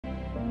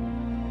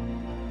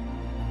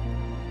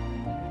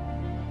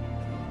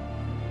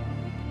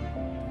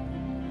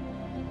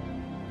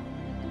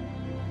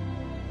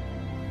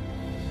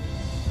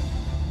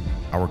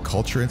Our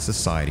culture and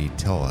society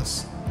tell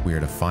us we are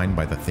defined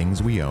by the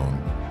things we own,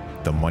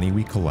 the money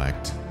we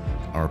collect,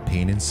 our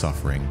pain and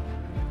suffering,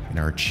 and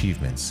our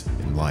achievements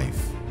in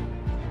life.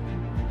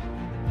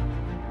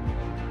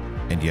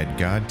 And yet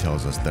God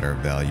tells us that our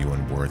value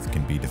and worth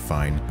can be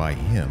defined by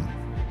Him.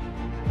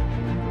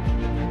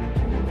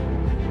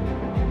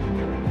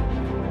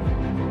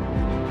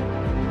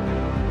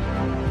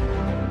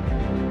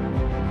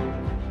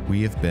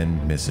 We have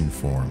been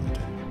misinformed.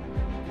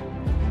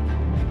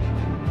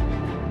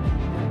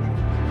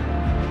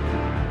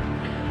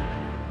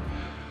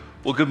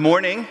 Well, good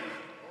morning.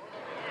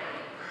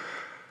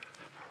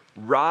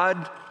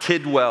 Rod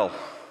Tidwell,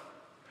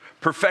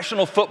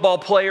 professional football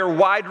player,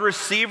 wide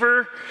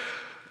receiver,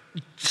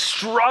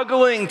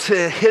 struggling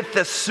to hit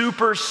the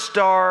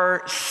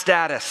superstar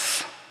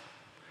status.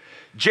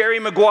 Jerry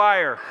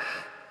Maguire,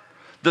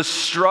 the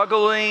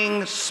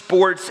struggling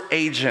sports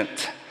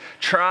agent,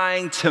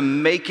 trying to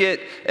make it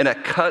in a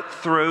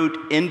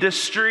cutthroat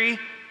industry,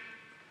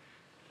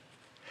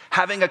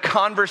 having a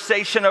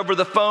conversation over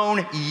the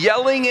phone,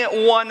 yelling at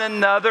one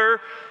another.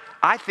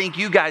 I think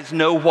you guys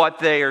know what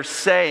they are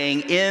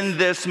saying in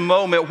this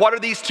moment. What are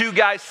these two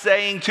guys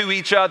saying to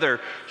each other?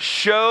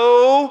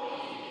 Show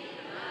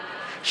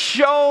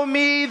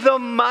me the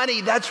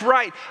money. That's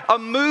right. A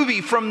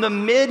movie from the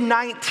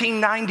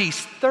mid-1990s,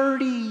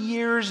 30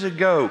 years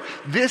ago.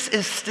 This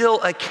is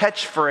still a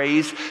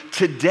catchphrase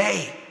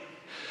today.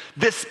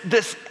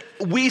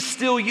 We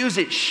still use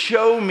it.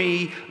 Show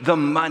me the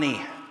money.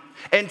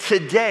 And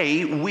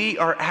today we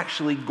are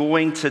actually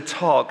going to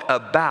talk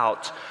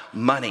about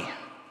money.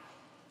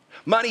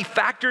 Money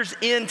factors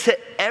into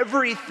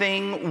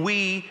everything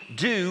we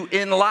do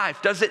in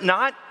life, does it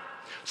not?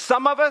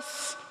 Some of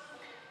us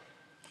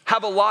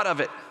have a lot of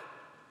it,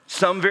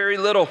 some very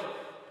little.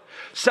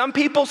 Some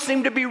people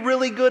seem to be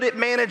really good at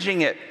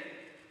managing it,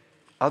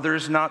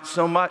 others not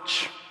so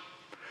much.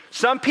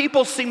 Some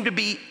people seem to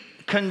be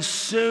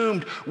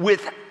consumed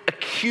with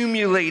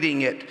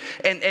accumulating it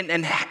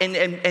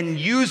and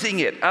using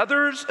it.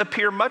 Others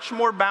appear much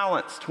more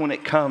balanced when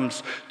it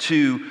comes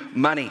to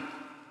money.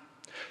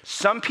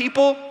 Some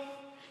people,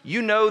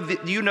 you know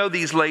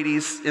these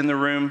ladies in the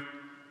room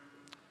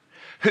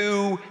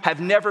who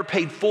have never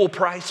paid full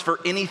price for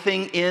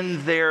anything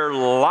in their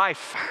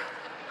life.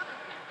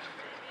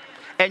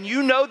 And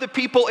you know the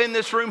people in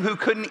this room who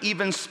couldn't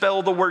even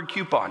spell the word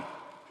coupon.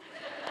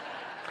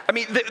 I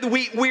mean,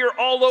 we are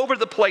all over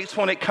the place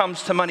when it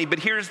comes to money, but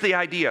here's the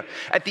idea.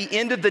 At the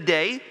end of the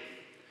day,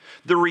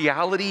 the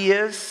reality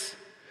is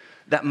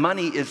that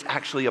money is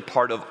actually a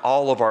part of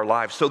all of our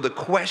lives. So the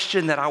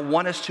question that I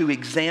want us to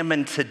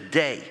examine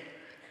today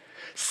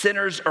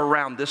centers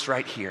around this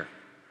right here.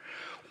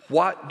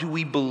 What do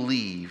we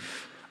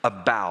believe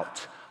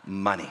about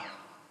money?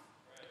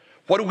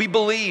 What do we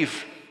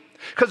believe?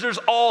 Because there's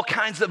all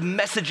kinds of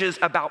messages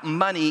about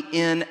money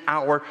in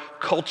our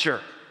culture.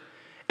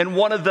 And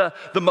one of the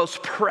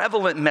most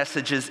prevalent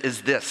messages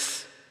is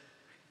this: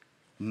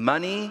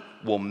 money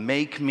will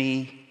make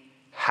me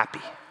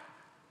happy.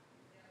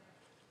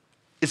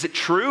 Is it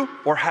true,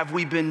 or have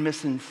we been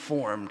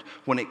misinformed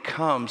when it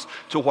comes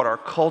to what our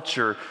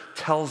culture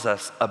tells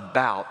us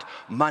about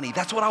money?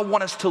 That's what I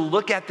want us to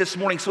look at this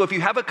morning. So if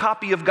you have a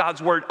copy of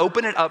God's Word,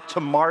 open it up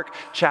to Mark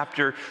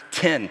chapter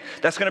 10.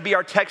 That's going to be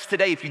our text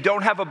today. If you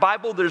don't have a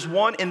Bible, there's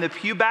one in the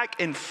pew back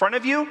in front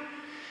of you.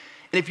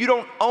 And if you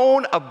don't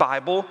own a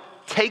Bible,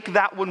 take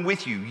that one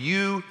with you.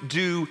 You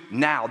do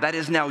now. That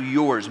is now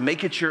yours.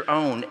 Make it your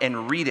own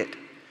and read it.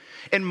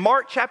 In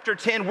Mark chapter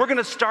 10, we're going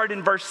to start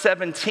in verse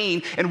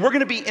 17, and we're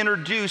going to be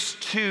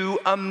introduced to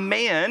a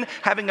man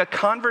having a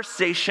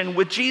conversation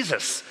with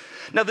Jesus.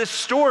 Now, this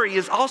story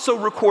is also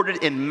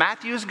recorded in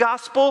Matthew's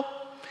gospel,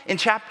 in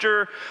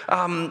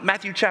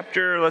Matthew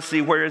chapter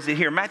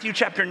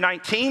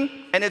 19,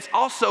 and it's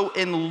also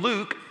in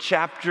Luke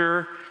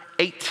chapter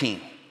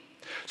 18.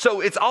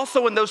 So it's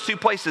also in those two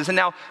places. And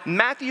now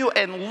Matthew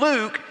and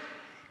Luke,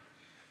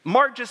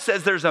 Mark just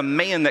says there's a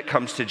man that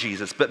comes to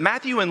Jesus, but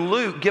Matthew and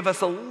Luke give us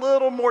a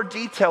little more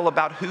detail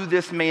about who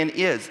this man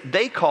is.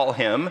 They call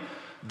him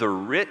the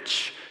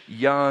rich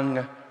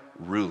young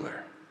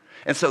ruler.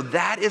 And so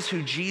that is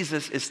who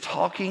Jesus is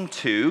talking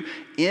to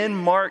in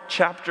Mark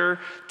chapter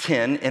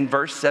 10 and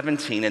verse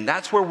 17. And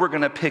that's where we're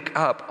going to pick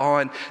up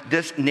on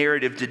this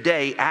narrative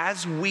today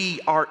as we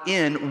are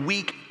in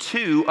week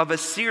 2 of a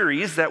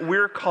series that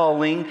we're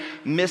calling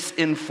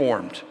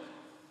Misinformed.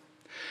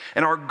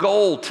 And our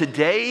goal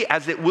today,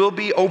 as it will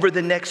be over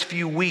the next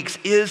few weeks,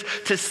 is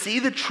to see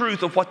the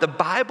truth of what the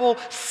Bible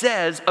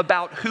says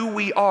about who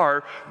we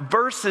are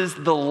versus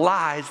the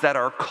lies that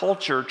our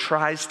culture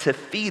tries to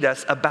feed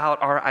us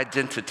about our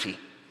identity.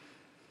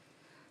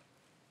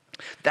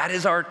 That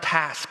is our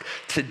task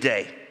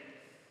today.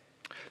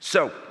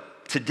 So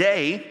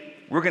today,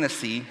 we're going to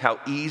see how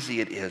easy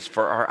it is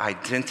for our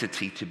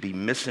identity to be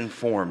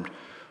misinformed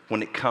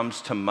when it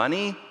comes to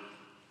money.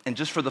 And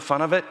just for the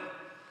fun of it,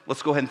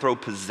 let's go ahead and throw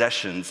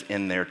possessions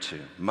in there too.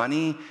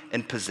 Money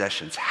and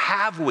possessions.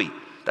 Have we?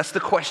 That's the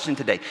question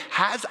today.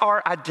 Has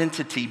our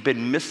identity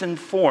been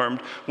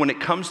misinformed when it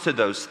comes to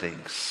those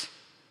things?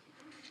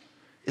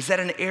 is that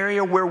an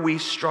area where we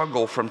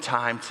struggle from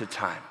time to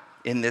time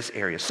in this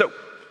area. So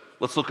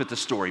let's look at the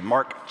story.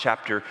 Mark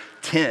chapter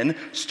 10,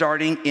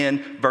 starting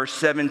in verse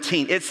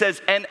 17. It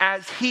says, and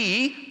as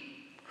he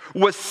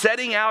was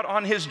setting out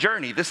on his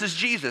journey, this is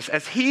Jesus,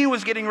 as he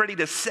was getting ready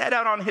to set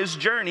out on his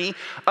journey,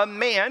 a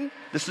man,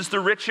 this is the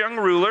rich young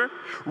ruler,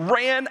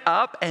 ran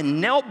up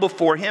and knelt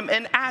before him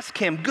and asked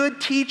him,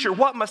 good teacher,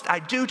 what must I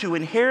do to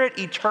inherit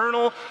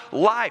eternal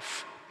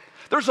life?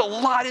 There's a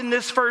lot in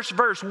this first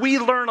verse. We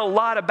learn a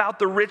lot about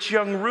the rich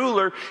young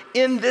ruler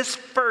in this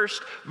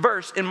first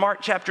verse in Mark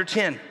chapter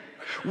 10.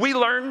 We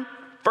learn,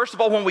 first of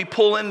all, when we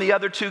pull in the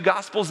other two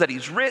gospels, that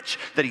he's rich,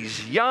 that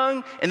he's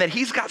young, and that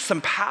he's got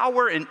some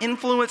power and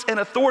influence and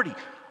authority.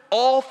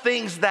 All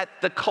things that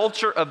the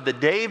culture of the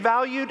day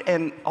valued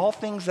and all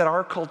things that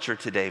our culture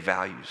today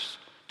values.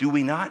 Do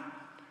we not?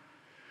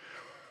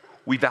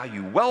 We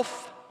value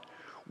wealth,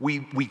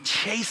 we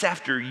chase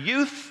after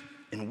youth,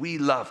 and we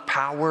love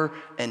power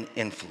and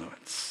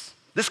influence.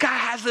 This guy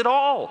has it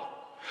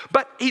all.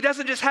 But he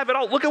doesn't just have it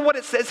all. Look at what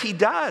it says he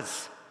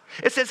does.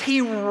 It says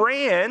he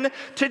ran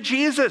to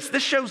Jesus.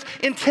 This shows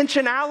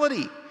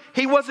intentionality.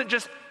 He wasn't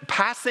just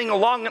passing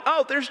along and,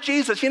 oh, there's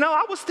Jesus. You know,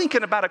 I was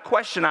thinking about a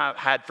question I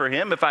had for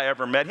him if I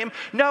ever met him.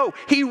 No,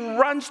 he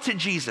runs to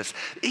Jesus.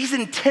 He's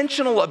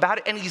intentional about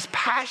it and he's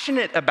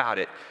passionate about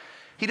it.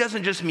 He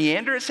doesn't just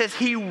meander. It says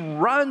he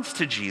runs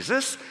to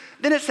Jesus.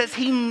 Then it says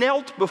he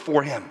knelt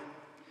before him.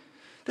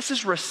 This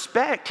is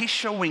respect. He's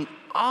showing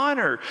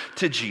honor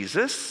to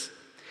Jesus.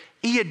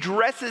 He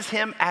addresses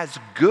him as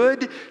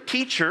good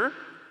teacher.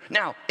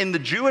 Now, in the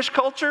Jewish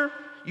culture,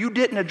 you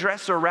didn't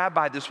address a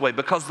rabbi this way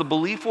because the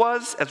belief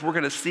was, as we're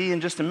going to see in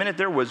just a minute,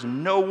 there was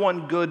no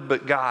one good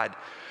but God.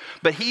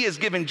 But he has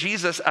given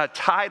Jesus a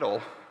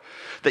title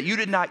that you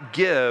did not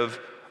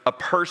give a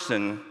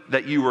person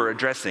that you were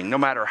addressing, no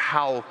matter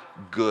how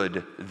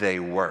good they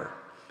were.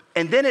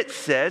 And then it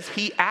says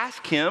he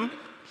asked him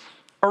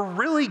a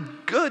really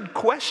good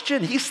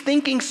question. He's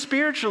thinking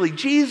spiritually.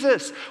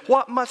 Jesus,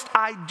 what must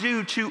I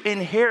do to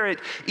inherit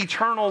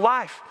eternal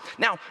life?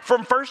 Now,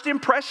 from first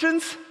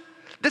impressions,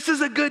 this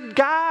is a good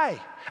guy.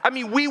 I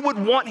mean, we would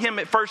want him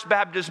at First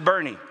Baptist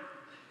Boerne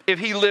if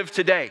he lived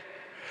today.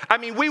 I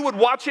mean, we would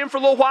watch him for a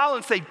little while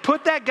and say,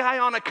 put that guy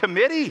on a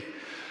committee.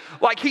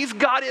 Like he's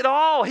got it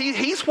all.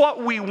 He's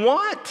what we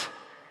want.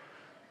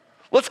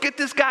 Let's get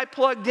this guy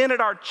plugged in at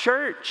our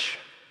church.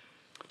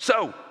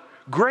 So,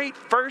 great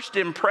first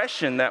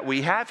impression that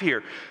we have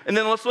here. And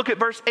then let's look at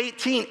verse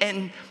 18.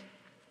 And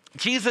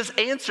Jesus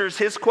answers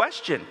his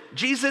question.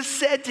 Jesus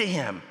said to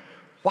him,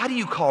 why do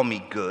you call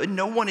me good?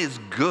 No one is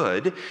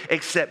good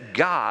except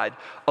God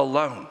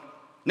alone.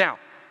 Now,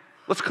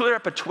 let's clear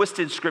up a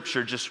twisted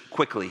scripture just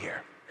quickly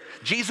here.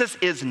 Jesus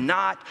is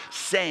not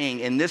saying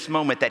in this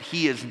moment that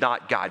he is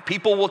not God.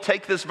 People will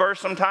take this verse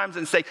sometimes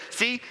and say,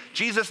 see,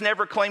 Jesus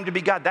never claimed to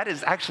be God. That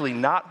is actually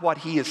not what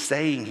he is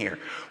saying here.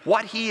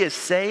 What he is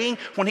saying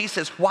when he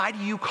says, why do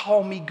you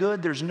call me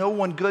good? There's no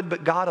one good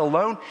but God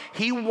alone.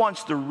 He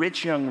wants the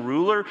rich young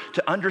ruler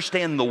to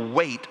understand the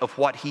weight of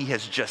what he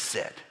has just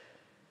said.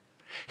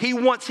 He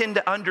wants him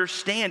to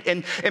understand.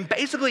 And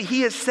basically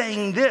he is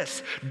saying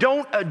this: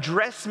 don't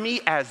address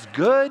me as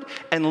good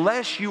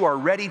unless you are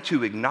ready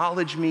to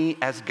acknowledge me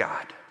as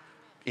God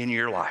in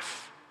your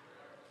life.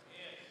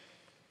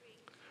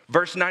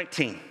 Verse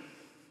 19,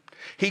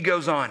 he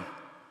goes on.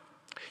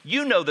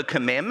 You know the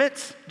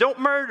commandments. Don't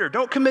murder,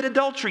 don't commit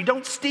adultery,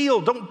 don't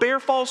steal, don't bear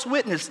false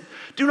witness,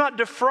 do not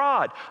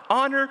defraud,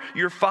 honor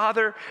your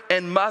father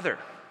and mother.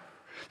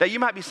 Now you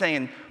might be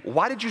saying,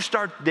 why did you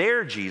start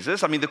there,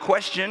 Jesus? I mean, the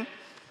question,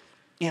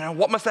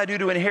 what must I do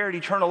to inherit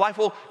eternal life?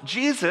 Well,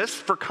 Jesus,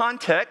 for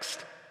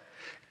context,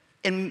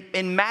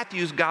 in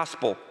Matthew's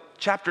gospel,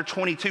 chapter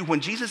 22,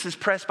 when Jesus is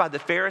pressed by the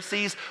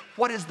Pharisees,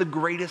 what is the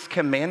greatest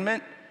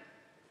commandment?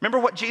 Remember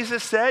what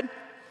Jesus said?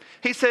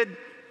 He said,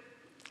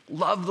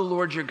 love the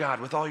Lord your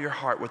God with all your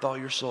heart, with all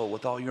your soul,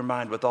 with all your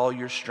mind, with all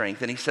your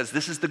strength. And he says,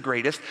 this is the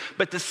greatest.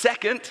 But the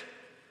second,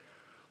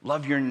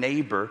 love your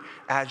neighbor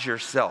as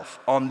yourself.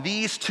 On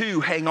these two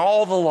hang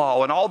all the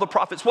law and all the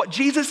prophets. What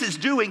Jesus is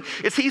doing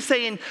is he's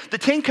saying the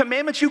 10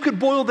 commandments, you could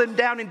boil them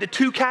down into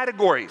 2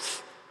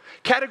 categories.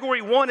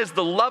 Category 1 is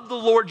the love the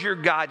Lord your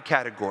God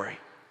category.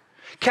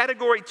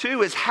 Category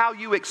 2 is how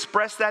you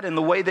express that in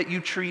the way that you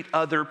treat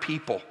other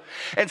people.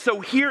 And so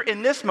here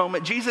in this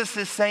moment, Jesus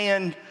is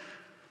saying,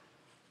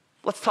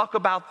 let's talk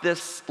about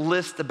this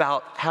list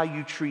about how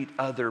you treat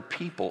other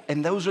people.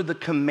 And those are the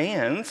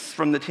commands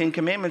from the 10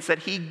 commandments that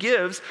he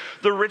gives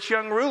the rich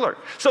young ruler.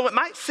 So it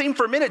might seem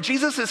for a minute,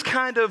 Jesus is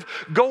kind of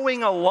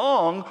going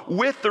along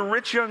with the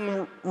rich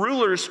young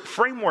ruler's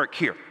framework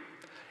here.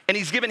 And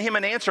he's given him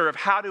an answer of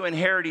how to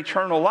inherit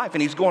eternal life.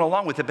 And he's going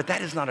along with it. But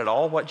that is not at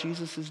all what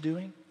Jesus is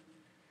doing.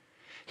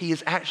 He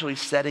is actually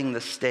setting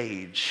the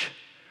stage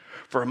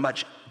for a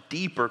much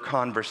deeper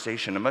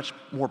conversation, a much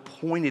more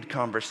pointed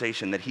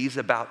conversation that he's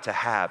about to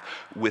have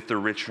with the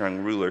rich young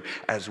ruler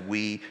as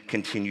we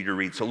continue to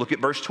read. So look at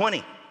verse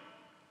 20.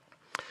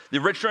 The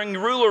rich young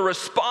ruler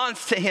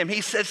responds to him. He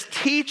says,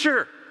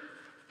 teacher,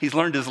 He's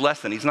learned his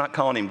lesson. He's not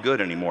calling him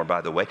good anymore, by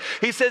the way.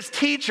 He says,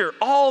 "Teacher,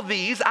 all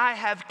these I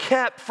have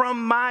kept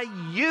from my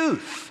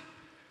youth."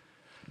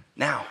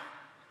 Now,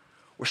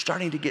 we're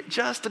starting to get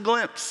just a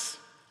glimpse,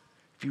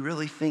 if you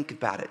really think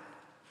about it,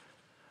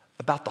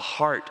 about the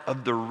heart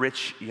of the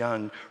rich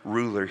young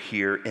ruler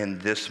here in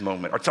this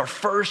moment. It's our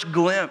first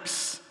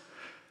glimpse.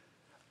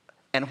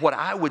 And what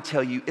I would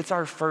tell you, it's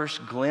our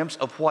first glimpse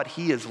of what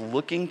he is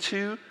looking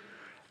to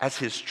as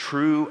his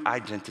true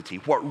identity,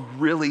 what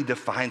really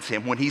defines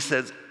him when he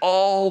says,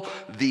 "All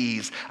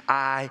these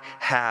I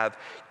have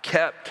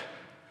kept."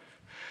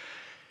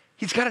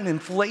 He's got an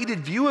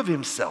inflated view of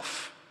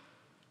himself.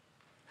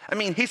 I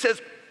mean, he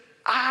says,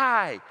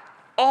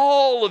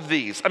 all of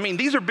these. I mean,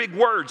 these are big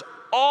words.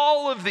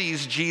 All of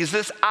these,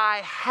 Jesus, I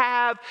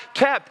have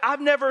kept.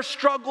 I've never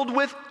struggled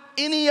with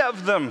any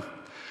of them.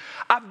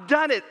 I've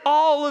done it.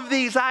 All of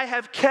these I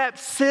have kept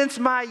since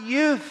my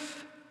youth.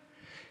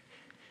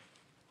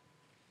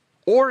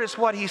 Or is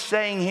what he's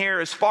saying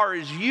here, as far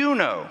as you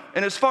know,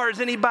 and as far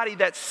as anybody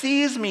that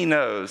sees me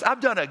knows,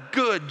 I've done a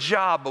good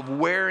job of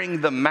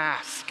wearing the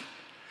mask.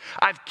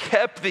 I've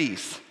kept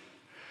these.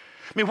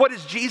 I mean, what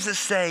does Jesus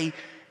say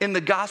in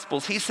the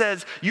Gospels? He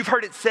says, "You've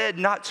heard it said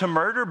not to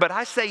murder, but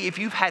I say if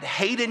you've had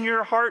hate in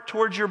your heart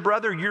towards your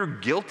brother, you're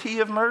guilty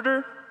of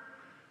murder."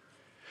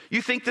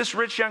 You think this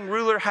rich young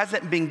ruler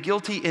hasn't been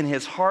guilty in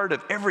his heart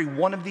of every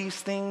one of these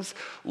things?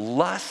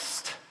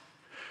 Lust,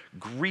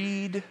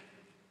 greed,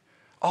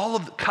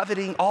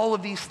 coveting, all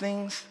of these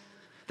things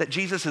that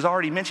Jesus has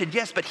already mentioned.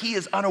 Yes, but he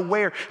is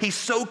unaware. He's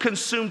so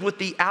consumed with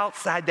the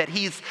outside that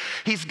he's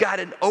got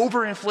an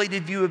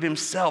overinflated view of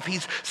himself.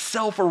 He's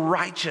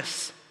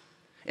self-righteous,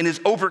 and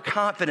his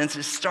overconfidence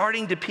is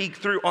starting to peek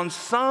through. On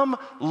some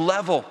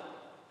level,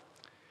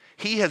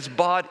 he has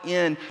bought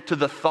into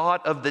the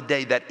thought of the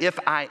day that if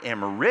I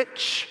am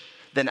rich,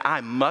 then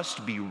I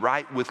must be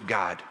right with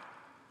God.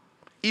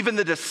 Even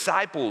the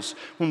disciples,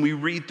 when we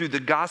read through the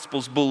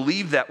Gospels,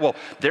 believe that, well,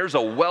 there's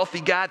a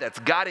wealthy guy that's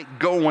got it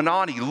going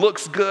on. He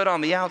looks good on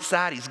the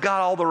outside. He's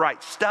got all the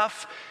right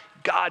stuff.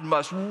 God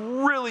must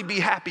really be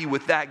happy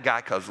with that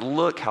guy because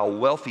look how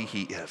wealthy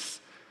he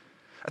is.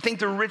 I think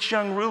the rich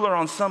young ruler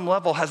on some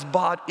level has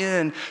bought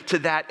into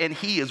that, and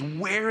he is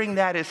wearing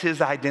that as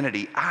his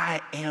identity. I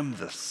am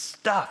the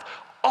stuff.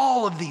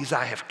 All of these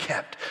I have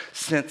kept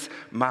since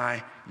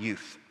my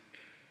youth.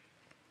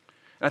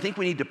 And I think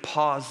we need to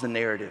pause the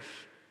narrative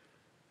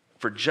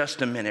for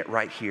just a minute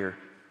right here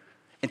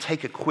and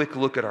take a quick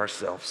look at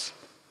ourselves.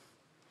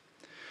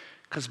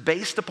 Because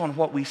based upon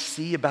what we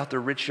see about the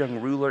rich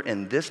young ruler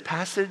in this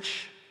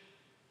passage,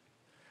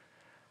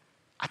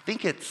 I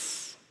think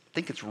it's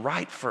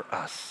right for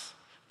us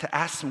to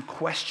ask some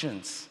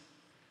questions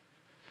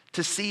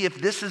to see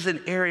if this is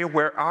an area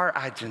where our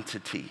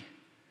identity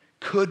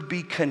could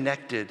be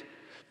connected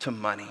to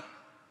money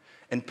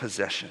and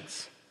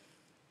possessions.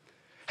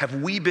 Have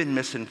we been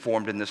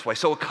misinformed in this way?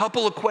 So a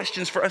couple of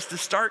questions for us to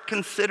start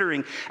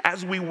considering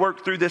as we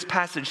work through this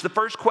passage. The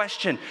first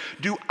question,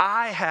 do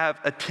I have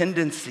a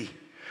tendency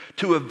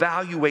to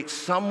evaluate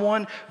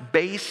someone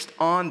based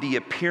on the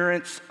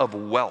appearance of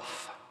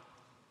wealth?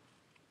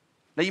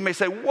 Now you may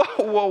say,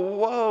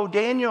 whoa,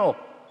 Daniel,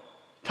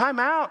 time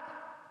out,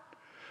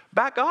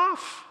 back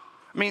off.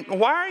 I mean,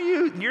 why are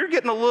you're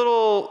getting a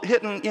little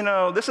hitting,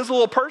 this is a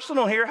little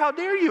personal here. How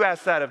dare you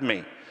ask that of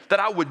me? That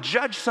I would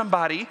judge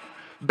somebody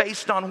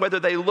based on whether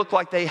they look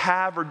like they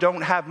have or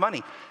don't have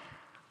money.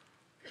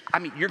 I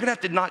mean, you're gonna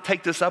have to not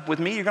take this up with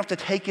me. You're gonna have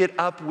to take it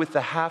up with the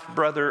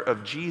half-brother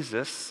of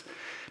Jesus,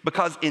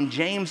 because in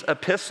James'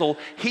 epistle,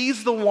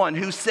 he's the one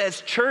who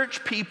says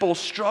church people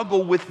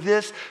struggle with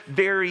this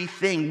very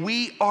thing.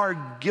 We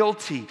are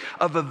guilty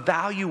of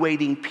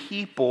evaluating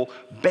people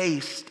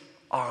based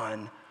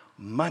on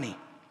money.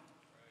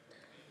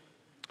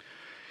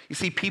 You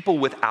see, people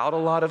without a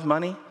lot of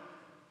money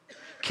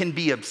can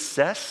be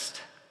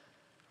obsessed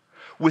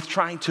with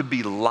trying to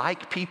be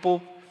like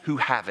people who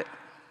have it.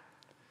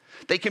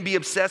 They can be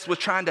obsessed with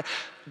trying to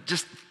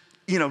just,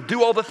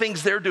 do all the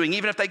things they're doing,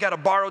 even if they got to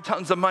borrow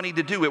tons of money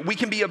to do it. We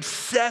can be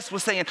obsessed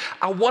with saying,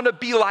 I want to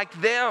be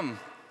like them.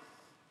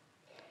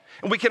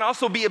 And we can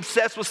also be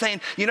obsessed with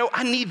saying,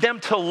 I need them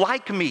to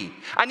like me.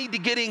 I need to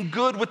get in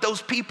good with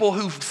those people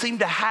who seem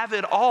to have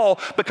it all,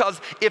 because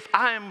if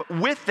I'm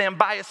with them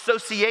by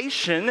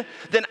association,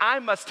 then I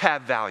must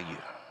have value.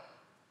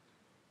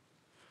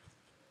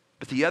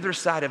 But the other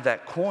side of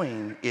that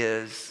coin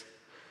is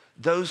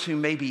those who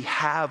maybe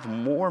have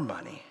more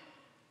money,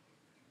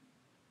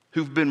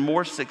 who've been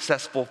more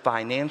successful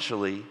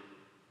financially,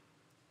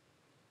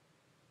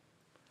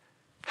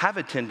 have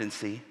a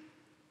tendency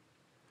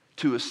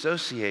to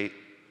associate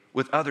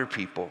with other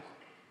people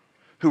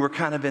who are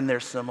kind of in their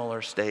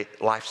similar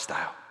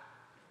lifestyle,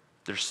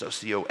 their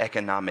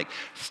socioeconomic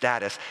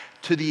status,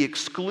 to the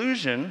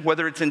exclusion,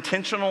 whether it's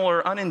intentional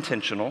or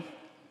unintentional,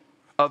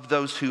 of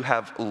those who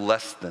have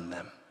less than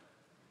them.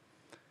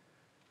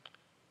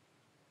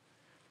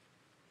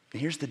 And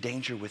here's the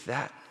danger with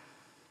that.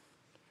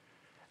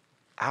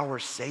 Our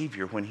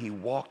Savior, when he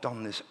walked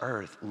on this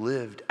earth,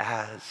 lived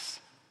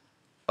as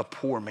a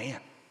poor man.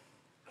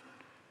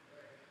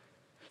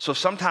 So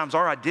sometimes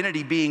our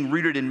identity being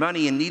rooted in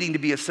money and needing to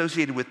be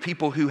associated with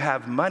people who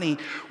have money,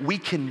 we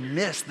can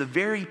miss the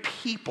very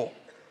people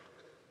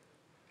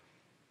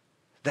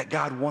that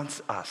God wants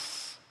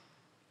us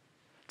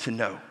to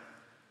know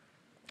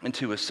and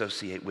to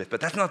associate with.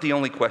 But that's not the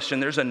only question.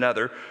 There's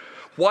another.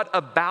 What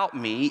about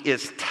me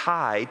is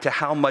tied to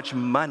how much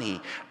money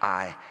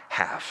I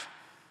have?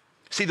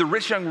 See, the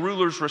rich young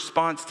ruler's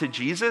response to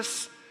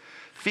Jesus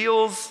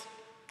feels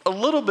a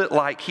little bit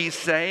like he's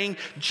saying,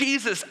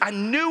 Jesus, I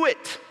knew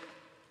it.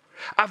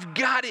 I've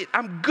got it.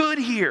 I'm good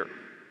here.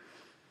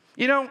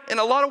 You know, in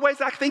a lot of ways,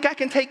 I think I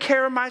can take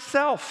care of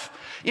myself.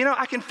 You know,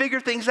 I can figure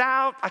things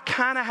out. I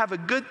kind of have a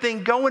good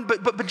thing going,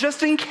 but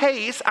just in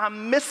case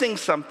I'm missing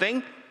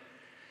something,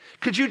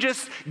 could you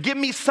just give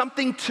me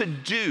something to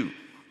do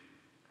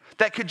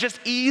that could just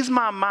ease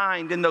my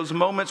mind in those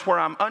moments where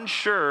I'm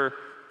unsure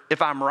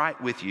if I'm right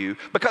with you?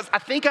 Because I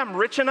think I'm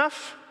rich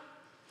enough,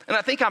 and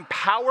I think I'm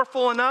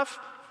powerful enough,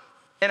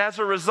 and as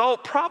a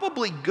result,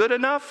 probably good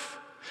enough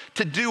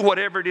to do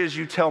whatever it is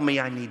you tell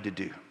me I need to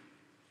do.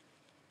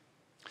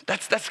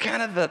 That's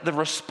kind of the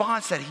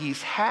response that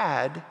he's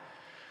had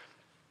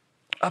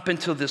up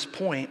until this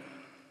point.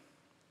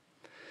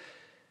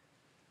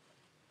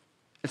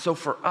 And so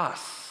for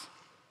us,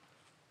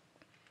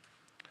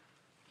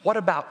 what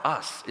about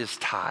us is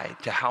tied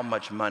to how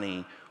much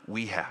money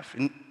we have?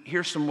 And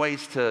here's some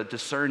ways to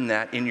discern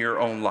that in your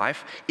own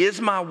life.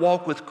 Is my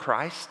walk with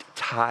Christ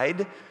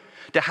tied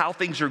to how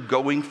things are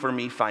going for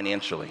me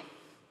financially?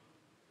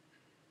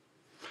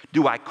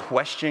 Do I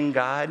question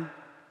God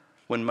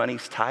when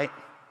money's tight?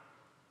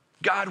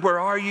 God, where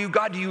are you?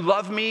 God, do you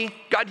love me?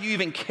 God, do you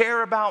even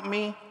care about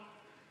me?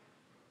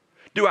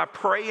 Do I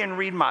pray and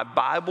read my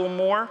Bible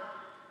more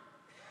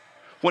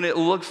when it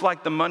looks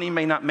like the money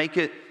may not make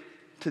it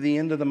to the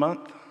end of the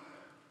month?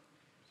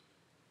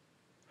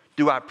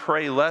 Do I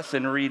pray less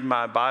and read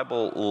my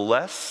Bible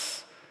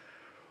less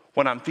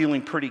when I'm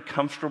feeling pretty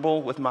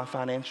comfortable with my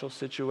financial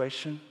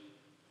situation?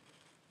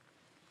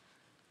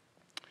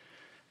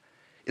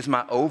 Is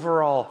my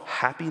overall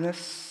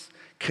happiness,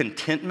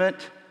 contentment,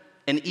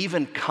 and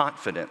even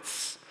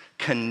confidence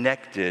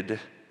connected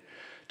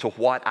to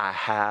what I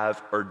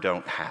have or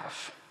don't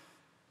have?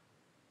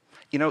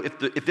 You know,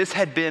 if this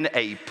had been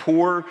a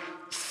poor,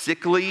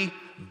 sickly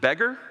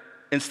beggar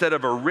instead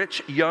of a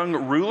rich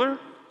young ruler,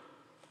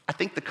 I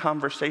think the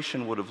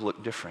conversation would have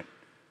looked different.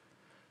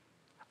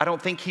 I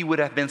don't think he would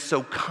have been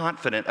so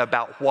confident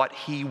about what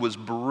he was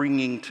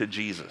bringing to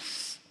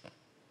Jesus.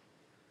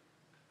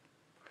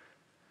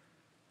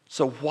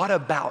 So what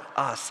about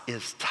us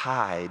is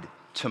tied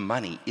to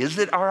money? Is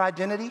it our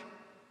identity?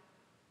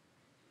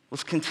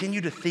 Let's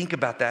continue to think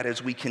about that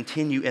as we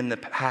continue in the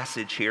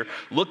passage here.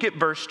 Look at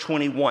verse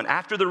 21.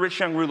 After the rich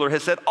young ruler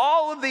has said,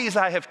 all of these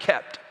I have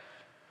kept.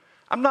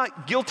 I'm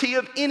not guilty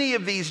of any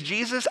of these,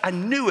 Jesus. I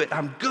knew it.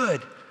 I'm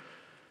good.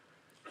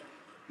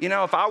 You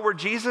know, if I were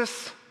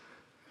Jesus,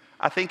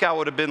 I think I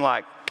would have been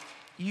like,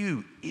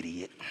 you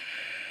idiot.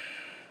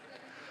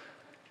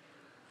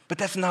 But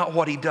that's not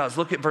what he does.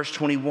 Look at verse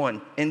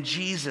 21. And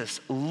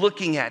Jesus,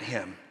 looking at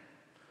him,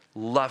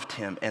 loved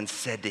him and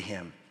said to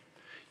him,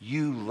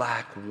 you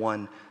lack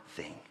one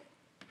thing.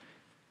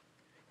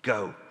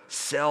 Go,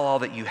 sell all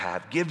that you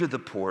have, give to the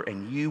poor,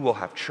 and you will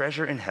have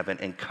treasure in heaven,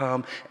 and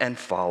come and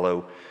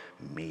follow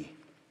me.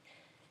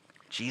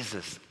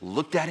 Jesus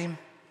looked at him,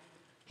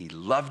 he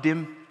loved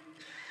him,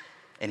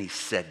 and he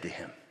said to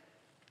him.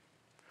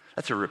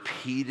 That's a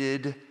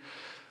repeated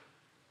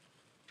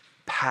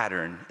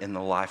pattern in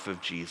the life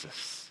of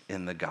Jesus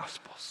in the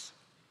Gospels.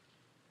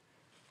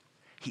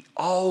 He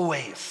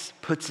always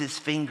puts his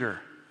finger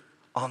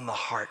on the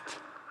heart,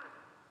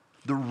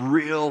 the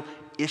real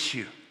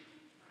issue.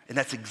 And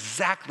that's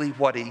exactly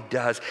what he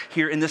does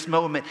here in this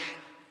moment.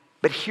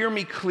 But hear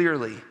me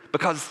clearly,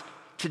 because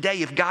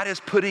today, if God is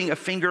putting a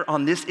finger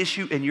on this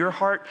issue in your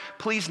heart,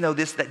 please know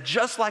this, that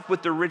just like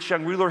with the rich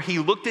young ruler, he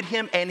looked at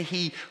him and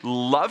he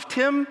loved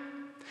him.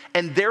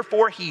 And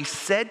therefore, he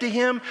said to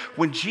him,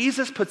 when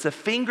Jesus puts a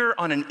finger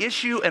on an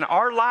issue in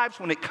our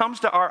lives, when it comes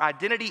to our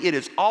identity, it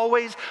is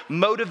always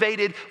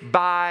motivated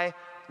by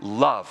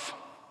love.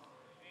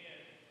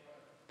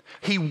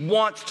 He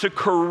wants to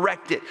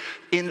correct it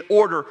in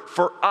order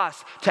for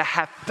us to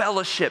have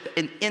fellowship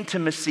and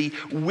intimacy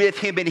with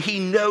him. And he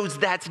knows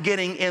that's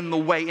getting in the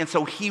way. And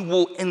so he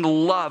will, in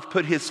love,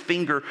 put his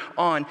finger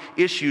on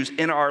issues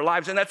in our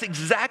lives. And that's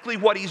exactly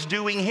what he's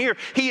doing here.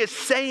 He is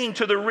saying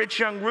to the rich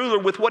young ruler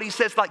with what he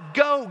says, like,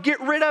 go, get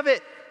rid of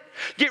it.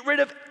 Get rid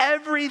of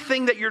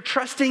everything that you're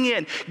trusting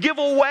in. Give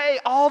away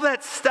all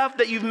that stuff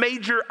that you've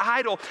made your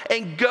idol,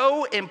 and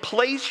go and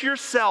place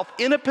yourself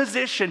in a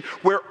position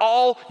where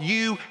all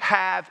you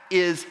have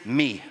is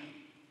me.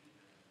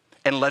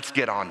 And let's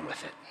get on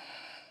with it.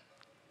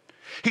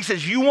 He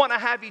says, you want to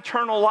have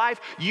eternal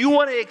life? You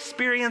want to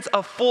experience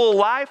a full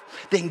life?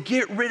 Then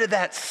get rid of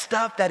that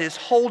stuff that is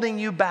holding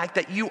you back,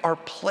 that you are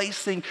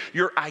placing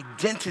your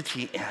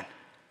identity in.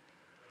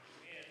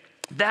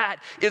 That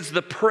is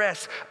the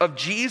press of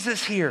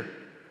Jesus here.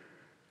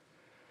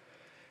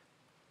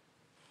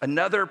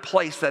 Another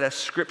place that a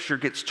scripture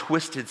gets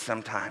twisted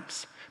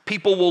sometimes.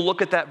 People will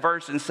look at that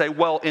verse and say,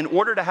 well, in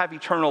order to have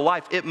eternal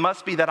life, it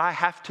must be that I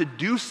have to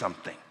do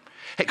something.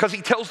 Because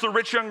he tells the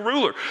rich young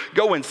ruler,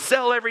 go and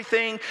sell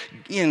everything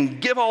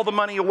and give all the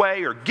money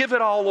away, or give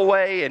it all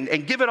away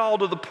and give it all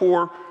to the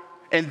poor,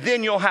 and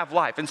then you'll have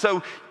life. And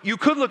so you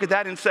could look at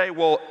that and say,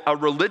 well, a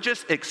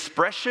religious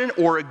expression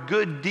or a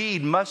good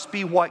deed must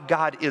be what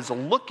God is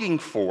looking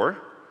for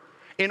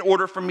in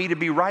order for me to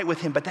be right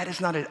with him. But that is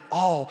not at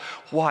all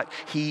what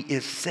he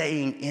is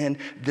saying in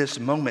this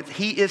moment.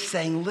 He is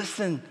saying,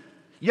 listen,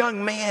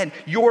 young man,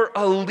 your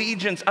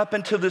allegiance up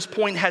until this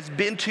point has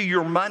been to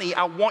your money.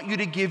 I want you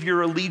to give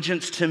your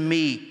allegiance to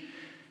me.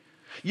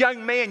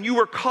 Young man, you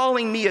were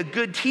calling me a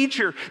good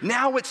teacher.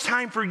 Now it's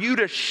time for you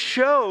to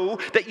show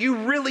that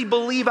you really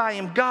believe I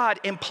am God,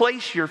 and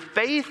place your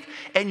faith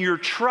and your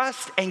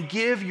trust and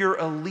give your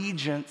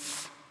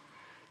allegiance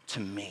to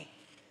me.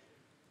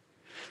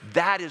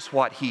 That is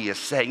what he is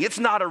saying. It's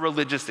not a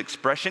religious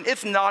expression.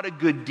 It's not a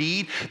good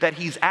deed that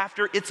he's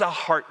after. It's a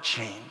heart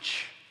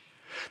change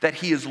that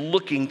he is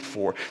looking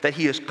for, that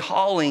he is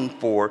calling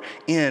for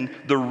in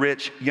the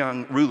rich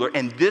young ruler.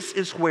 And this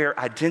is where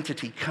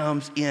identity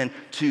comes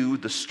into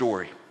the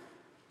story.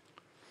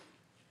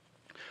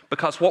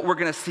 Because what we're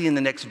going to see in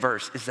the next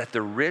verse is that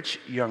the rich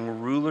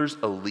young ruler's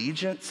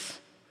allegiance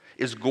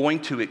is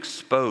going to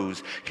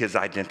expose his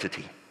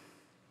identity.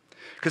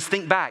 Because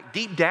think back,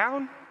 deep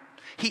down,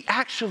 he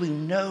actually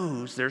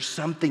knows there's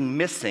something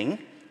missing.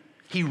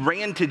 He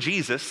ran to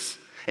Jesus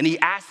and he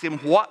asked him,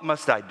 what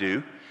must I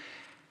do?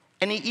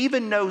 And he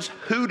even knows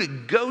who to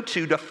go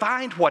to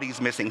find what he's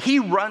missing. He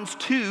runs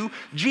to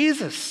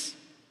Jesus.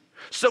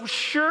 So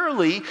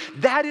surely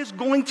that is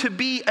going to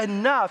be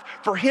enough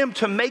for him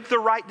to make the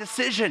right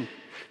decision.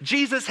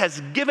 Jesus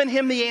has given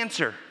him the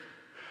answer.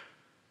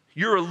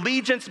 Your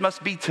allegiance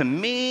must be to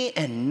me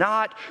and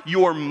not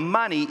your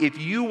money if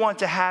you want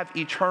to have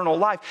eternal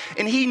life.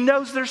 And he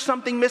knows there's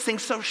something missing,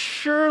 so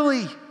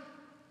surely.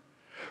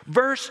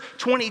 Verse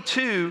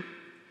 22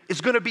 is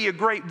going to be a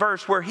great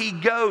verse where he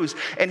goes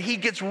and he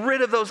gets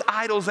rid of those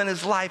idols in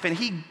his life and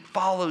he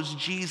follows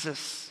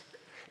Jesus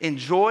in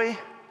joy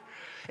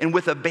and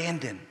with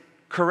abandon.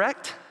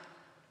 Correct?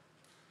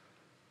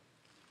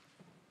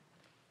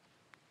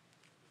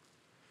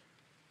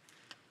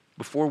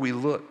 Before we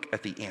look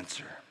at the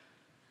answer,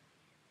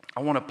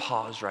 I want to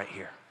pause right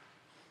here.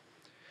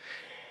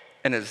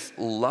 And as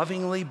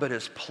lovingly but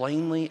as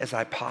plainly as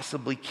I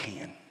possibly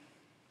can,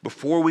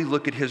 before we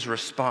look at his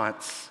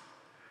response,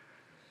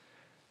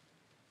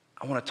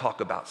 I want to talk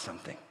about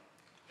something.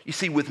 You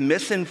see, with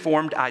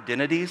misinformed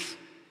identities,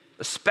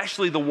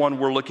 especially the one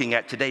we're looking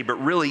at today, but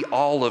really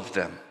all of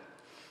them,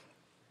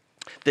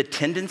 the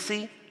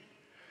tendency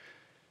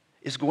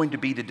is going to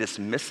be to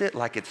dismiss it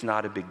like it's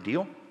not a big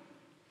deal,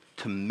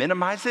 to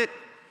minimize it.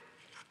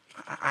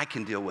 I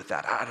can deal with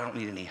that. I don't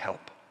need any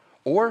help.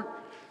 Or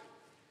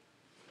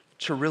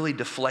to really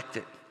deflect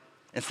it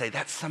and say,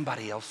 that's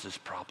somebody else's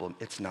problem.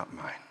 It's not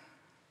mine.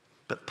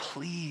 But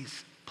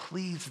please,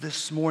 please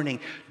this morning,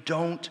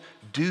 don't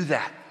do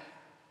that.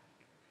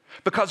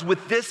 Because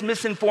with this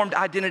misinformed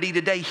identity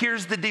today,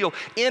 here's the deal.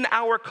 In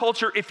our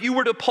culture, if you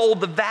were to poll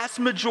the vast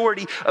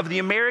majority of the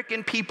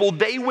American people,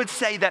 they would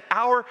say that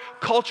our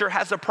culture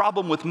has a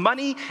problem with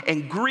money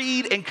and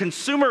greed and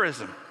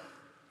consumerism.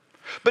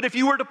 But if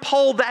you were to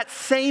poll that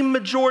same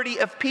majority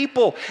of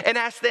people and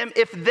ask them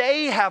if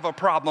they have a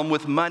problem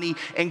with money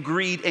and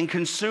greed and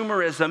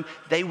consumerism,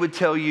 they would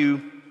tell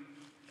you,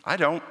 I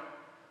don't.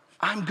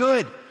 I'm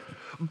good.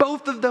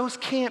 Both of those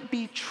can't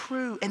be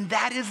true. And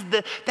that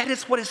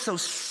is what is so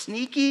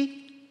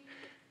sneaky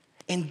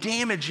and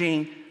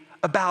damaging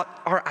about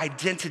our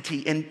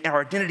identity and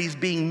our identities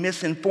being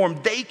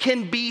misinformed. They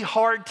can be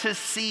hard to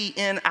see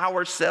in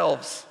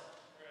ourselves.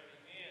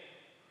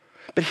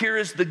 But here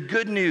is the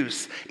good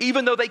news.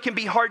 Even though they can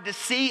be hard to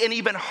see and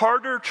even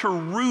harder to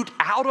root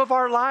out of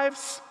our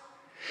lives,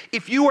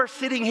 if you are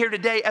sitting here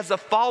today as a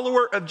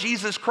follower of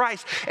Jesus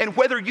Christ, and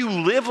whether you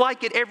live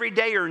like it every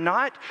day or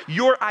not,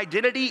 your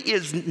identity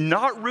is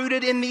not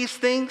rooted in these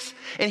things.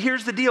 And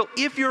here's the deal.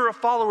 If you're a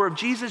follower of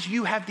Jesus,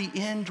 you have the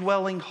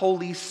indwelling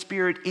Holy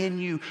Spirit in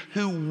you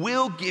who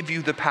will give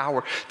you the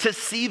power to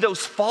see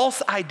those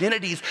false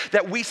identities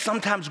that we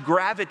sometimes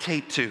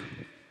gravitate to.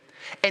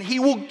 And he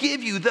will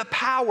give you the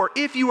power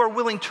if you are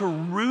willing to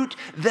root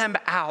them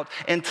out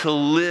and to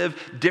live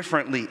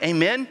differently.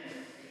 Amen?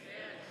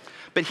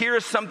 But here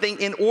is something,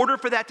 in order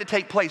for that to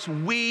take place,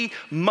 we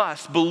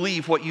must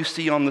believe what you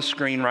see on the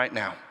screen right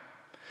now.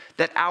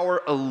 That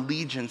our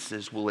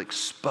allegiances will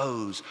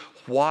expose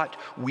what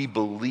we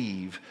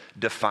believe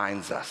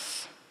defines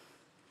us.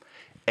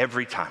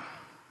 Every time.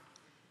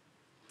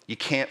 You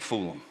can't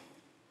fool them.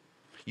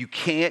 You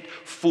can't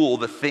fool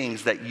the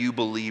things that you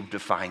believe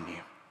define you.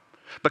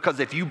 Because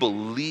if you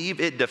believe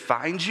it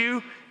defines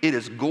you, it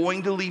is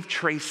going to leave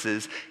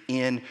traces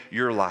in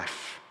your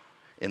life.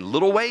 In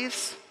little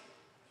ways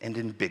and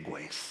in big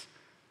ways.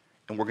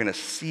 And we're going to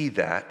see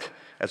that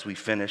as we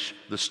finish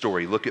the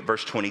story. Look at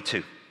verse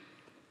 22.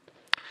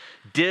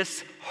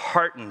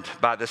 Disheartened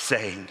by the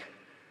saying,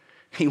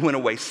 He went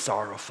away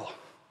sorrowful,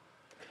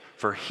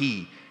 for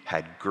he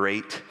had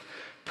great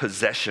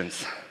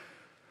possessions.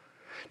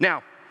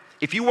 Now,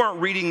 if you weren't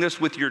reading this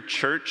with your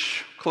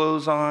church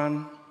clothes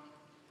on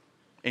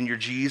and your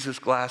Jesus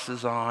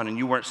glasses on, and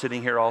you weren't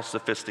sitting here all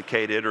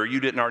sophisticated, or you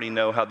didn't already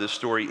know how this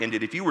story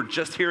ended, if you were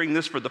just hearing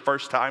this for the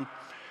first time,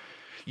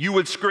 you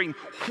would scream,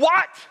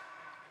 "What?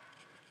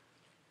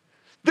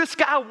 This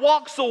guy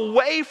walks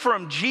away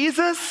from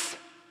Jesus?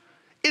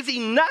 Is he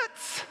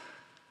nuts?"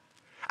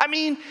 I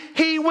mean,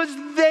 he was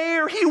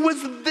there. He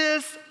was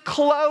this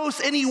close,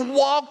 and he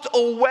walked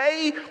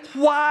away.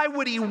 Why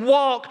would he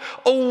walk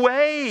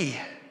away?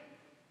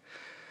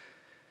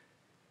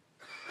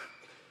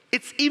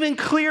 It's even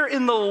clear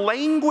in the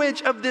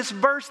language of this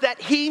verse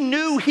that he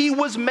knew he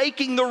was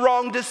making the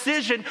wrong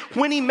decision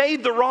when he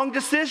made the wrong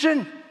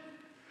decision.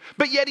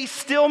 But yet he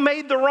still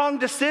made the wrong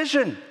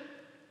decision.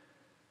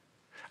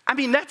 I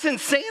mean, that's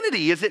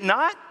insanity, is it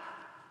not?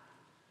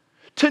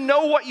 To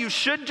know what you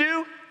should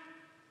do,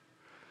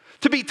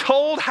 to be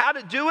told how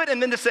to do it,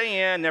 and then to say,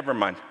 "Yeah, never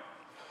mind."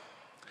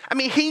 I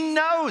mean, he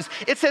knows.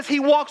 It says he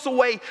walks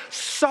away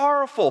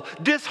sorrowful,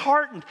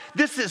 disheartened.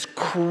 This is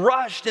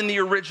crushed in the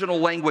original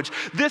language.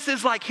 This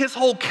is like his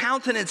whole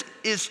countenance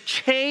is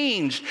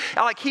changed.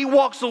 Like he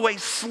walks away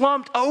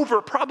slumped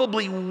over,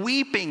 probably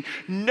weeping,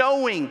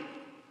 knowing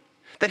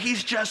that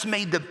he's just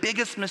made the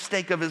biggest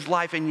mistake of his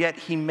life, and yet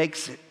he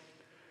makes it.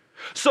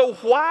 So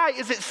why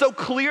is it so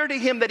clear to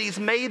him that he's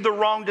made the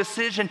wrong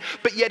decision,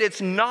 but yet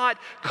it's not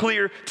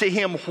clear to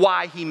him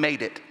why he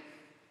made it?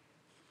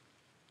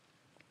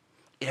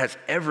 It has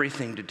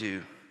everything to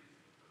do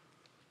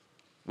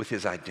with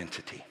his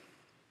identity.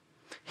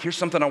 Here's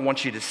something I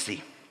want you to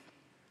see,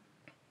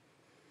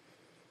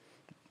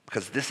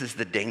 because this is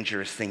the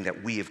dangerous thing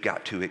that we have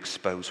got to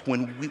expose.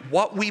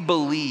 What we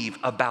believe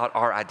about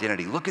our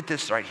identity, look at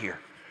this right here.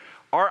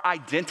 Our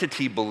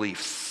identity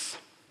beliefs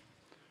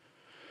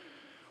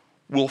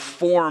will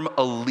form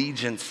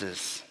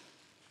allegiances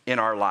in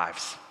our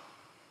lives.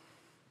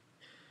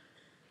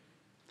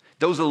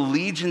 Those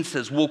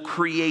allegiances will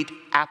create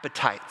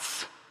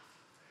appetites.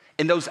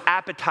 And those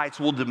appetites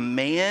will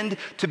demand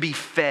to be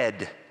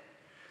fed.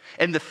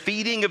 And the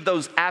feeding of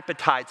those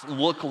appetites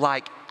look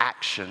like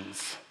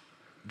actions.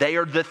 They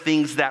are the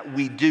things that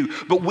we do.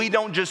 But we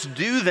don't just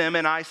do them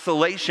in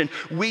isolation.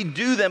 We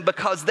do them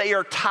because they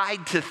are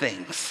tied to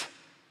things.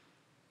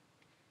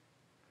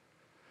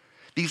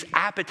 These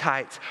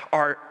appetites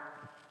are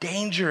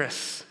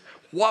dangerous.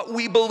 What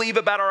we believe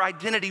about our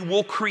identity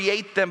will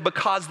create them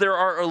because there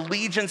are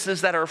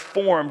allegiances that are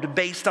formed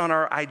based on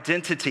our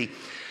identity.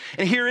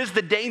 And here is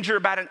the danger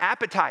about an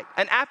appetite.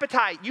 An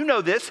appetite, you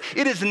know this,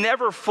 it is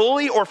never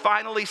fully or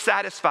finally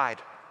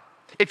satisfied.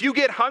 If you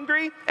get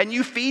hungry and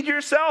you feed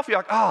yourself, you're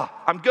like, "Oh,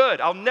 I'm good.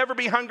 I'll never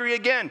be hungry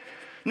again."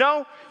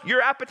 No,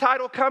 your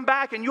appetite will come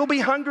back and you'll be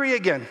hungry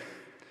again.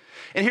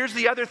 And here's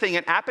the other thing.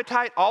 An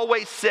appetite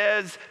always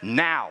says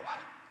now,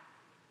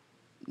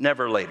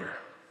 never later.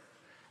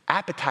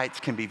 Appetites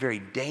can be very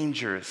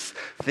dangerous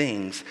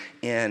things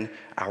in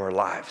our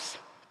lives.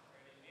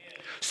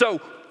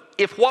 So,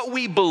 if what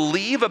we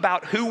believe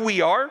about who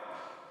we are,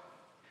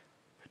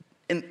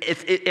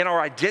 in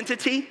our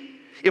identity,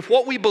 if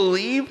what we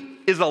believe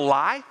is a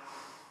lie,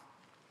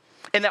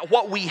 and that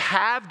what we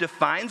have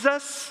defines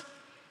us,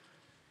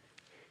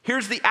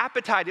 here's the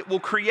appetite it will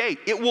create.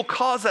 It will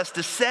cause us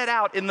to set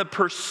out in the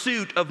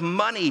pursuit of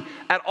money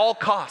at all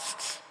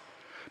costs,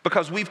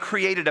 because we've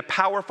created a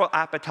powerful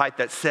appetite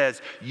that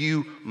says,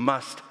 "You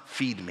must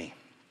feed me."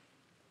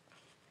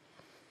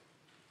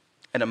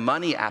 And a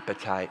money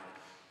appetite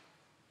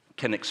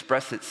can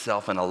express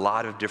itself in a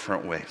lot of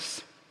different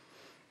ways.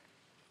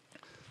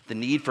 The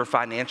need for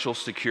financial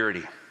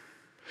security,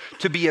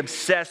 to be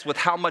obsessed with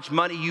how much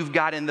money you've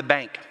got in the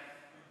bank.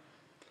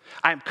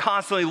 I am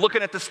constantly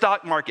looking at the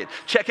stock market,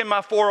 checking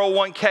my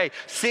 401k,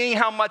 seeing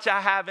how much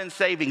I have in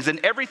savings, and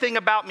everything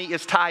about me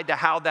is tied to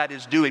how that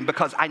is doing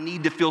because I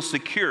need to feel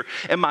secure,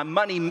 and my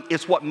money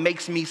is what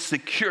makes me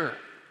secure.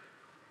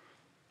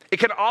 It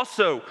can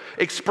also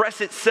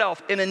express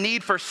itself in a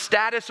need for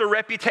status or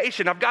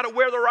reputation. I've got to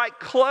wear the right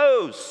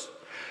clothes.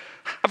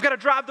 I've got to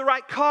drive the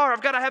right car.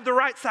 I've got to have the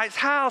right size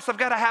house. I've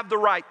got to have the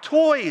right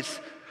toys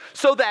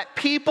so that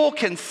people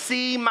can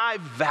see my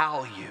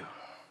value.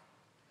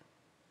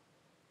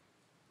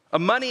 A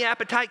money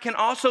appetite can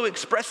also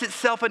express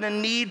itself in a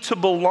need to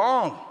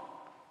belong.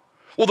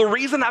 Well, the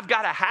reason I've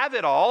got to have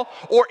it all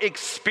or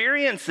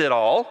experience it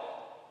all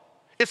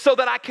is so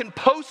that I can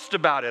post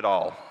about it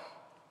all.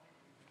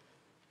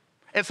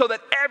 And so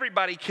that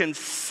everybody can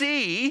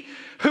see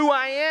who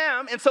I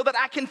am, and so that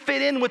I can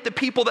fit in with the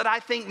people that I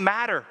think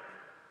matter.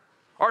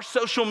 Our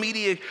social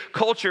media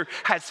culture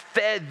has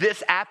fed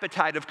this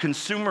appetite of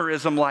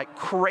consumerism like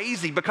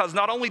crazy, because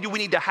not only do we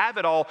need to have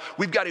it all,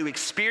 we've got to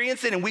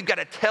experience it and we've got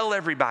to tell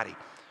everybody,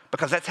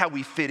 because that's how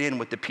we fit in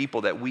with the people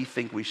that we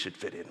think we should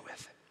fit in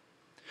with.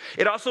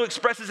 It also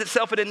expresses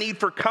itself in a need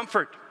for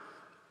comfort.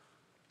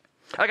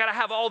 I got to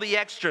have all the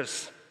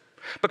extras,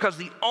 because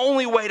the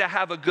only way to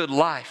have a good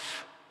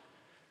life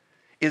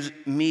is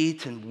me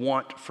to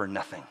want for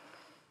nothing.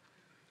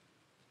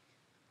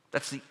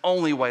 That's the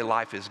only way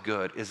life is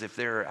good, is if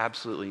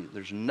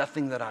there's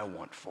nothing that I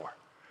want for.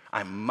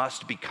 I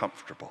must be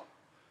comfortable.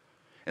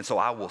 And so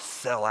I will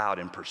sell out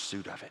in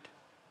pursuit of it.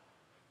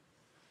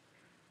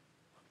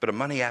 But a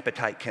money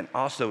appetite can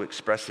also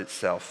express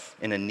itself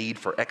in a need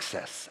for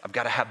excess. I've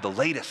got to have the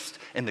latest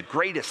and the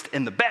greatest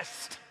and the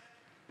best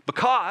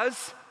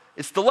because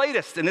it's the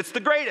latest and it's the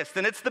greatest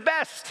and it's the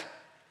best.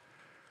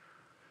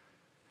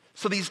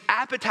 So these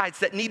appetites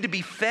that need to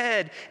be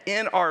fed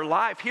in our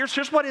life,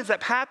 here's what ends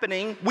up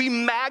happening. We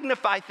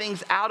magnify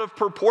things out of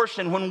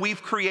proportion when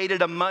we've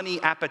created a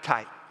money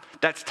appetite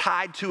that's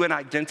tied to an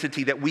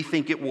identity that we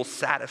think it will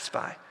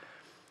satisfy.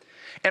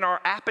 And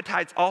our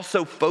appetites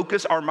also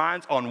focus our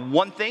minds on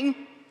one thing,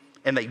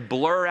 and they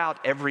blur out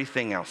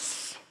everything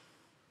else.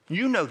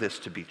 You know this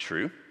to be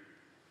true,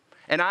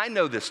 and I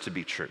know this to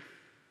be true.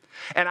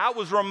 And I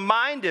was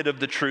reminded of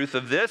the truth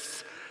of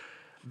this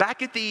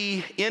back at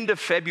the end of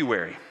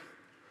February.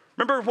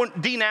 Remember when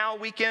D-Now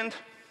weekend?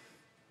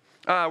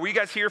 Were you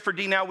guys here for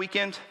D-Now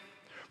weekend?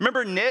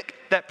 Remember Nick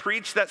that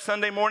preached that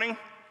Sunday morning?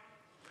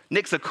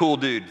 Nick's a cool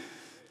dude.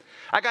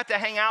 I got to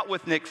hang out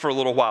with Nick for a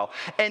little while,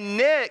 and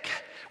Nick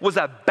was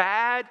a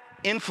bad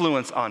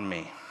influence on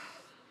me.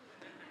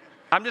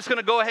 I'm just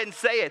gonna go ahead and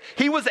say it.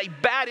 He was a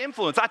bad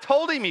influence. I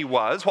told him he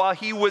was while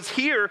he was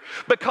here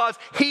because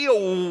he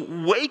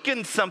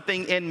awakened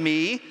something in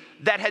me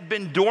that had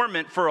been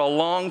dormant for a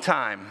long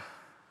time.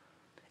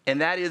 And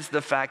that is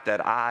the fact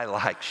that I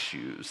like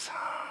shoes.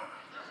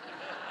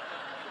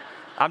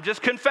 I'm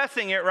just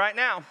confessing it right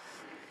now,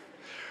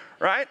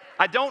 right?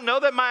 I don't know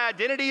that my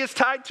identity is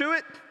tied to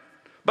it,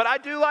 but I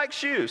do like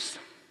shoes.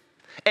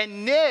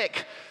 And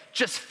Nick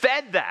just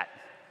fed that.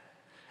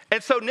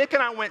 And so Nick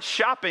and I went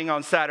shopping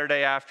on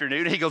Saturday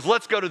afternoon. He goes,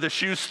 let's go to the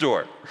shoe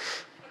store.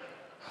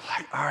 I'm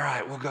like, all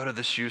right, we'll go to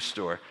the shoe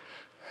store.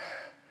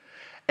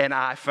 And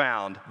I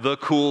found the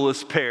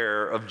coolest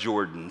pair of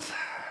Jordans.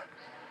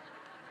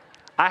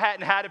 I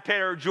hadn't had a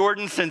pair of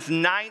Jordans since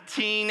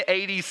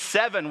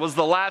 1987 was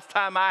the last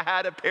time I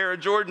had a pair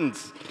of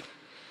Jordans.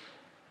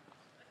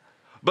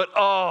 But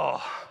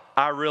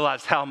I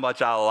realized how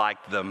much I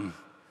liked them.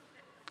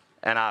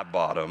 And I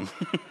bought them.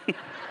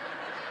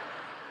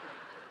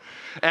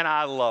 And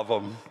I love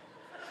them.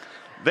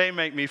 They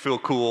make me feel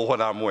cool when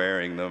I'm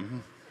wearing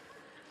them.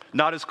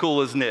 Not as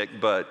cool as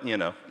Nick, but,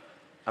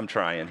 I'm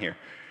trying here.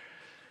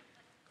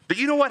 But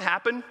you know what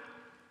happened?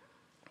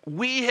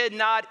 We had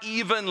not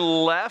even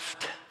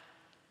left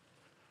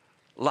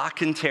La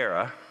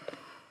Cantera.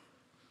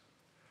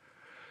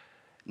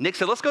 Nick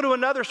said, let's go to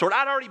another store.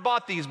 I'd already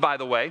bought these, by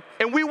the way.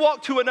 And we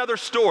walked to another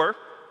store.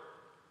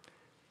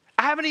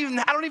 I don't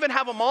even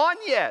have them on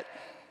yet.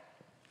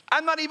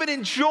 I'm not even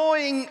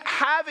enjoying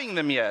having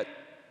them yet.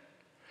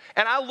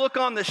 And I look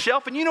on the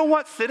shelf, and you know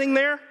what's sitting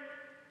there?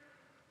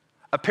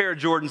 A pair of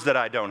Jordans that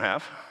I don't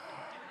have.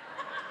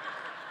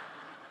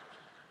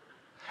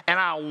 And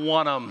I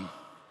want them.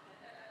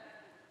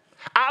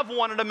 I've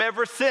wanted them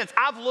ever since.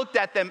 I've looked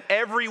at them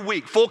every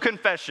week. Full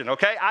confession,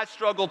 okay? I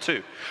struggle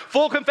too.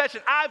 Full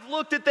confession. I've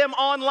looked at them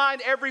online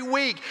every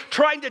week,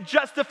 trying to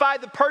justify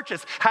the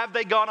purchase. Have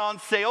they gone on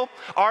sale?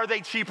 Are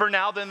they cheaper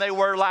now than they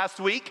were last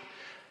week?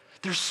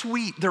 They're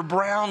sweet. They're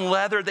brown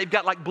leather. They've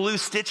got like blue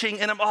stitching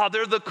in them.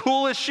 They're the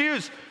coolest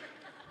shoes.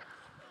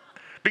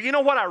 But you know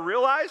what I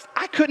realized?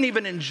 I couldn't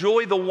even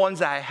enjoy the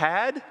ones I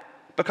had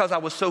because I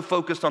was so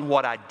focused on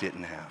what I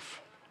didn't have.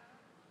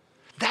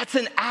 That's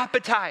an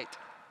appetite.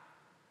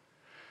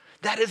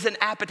 That is an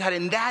appetite,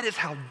 and that is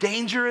how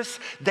dangerous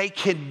they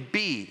can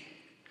be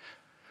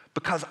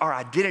because our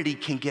identity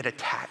can get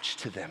attached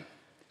to them.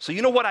 So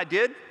you know what I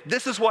did?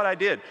 This is what I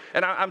did,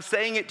 and I'm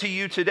saying it to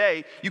you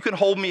today. You can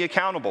hold me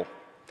accountable.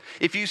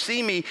 If you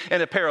see me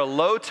in a pair of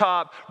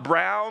low-top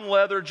brown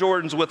leather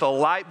Jordans with a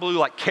light blue,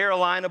 like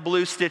Carolina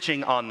blue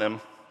stitching on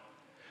them,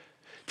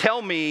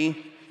 tell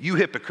me, you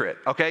hypocrite,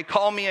 okay?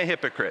 Call me a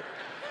hypocrite.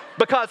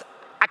 Because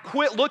I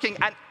quit looking,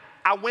 and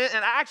I went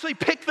and I actually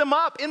picked them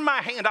up in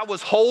my hand. I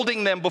was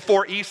holding them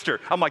before Easter.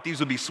 I'm like, these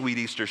would be sweet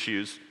Easter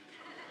shoes.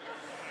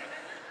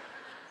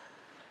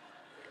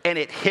 And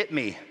it hit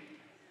me.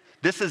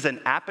 This is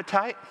an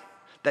appetite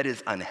that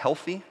is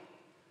unhealthy.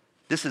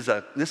 This is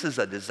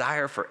a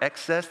desire for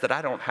excess that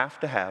I don't have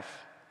to have.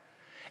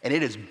 And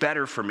it is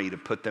better for me to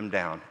put them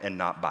down and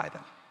not buy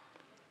them.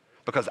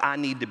 Because I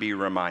need to be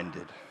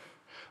reminded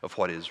of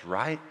what is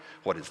right,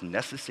 what is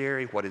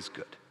necessary, what is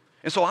good.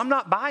 And so I'm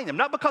not buying them,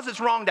 not because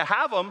it's wrong to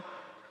have them,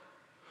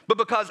 but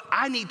because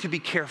I need to be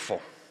careful.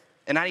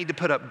 And I need to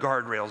put up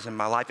guardrails in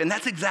my life. And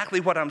that's exactly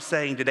what I'm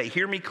saying today.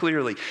 Hear me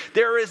clearly.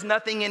 There is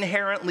nothing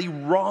inherently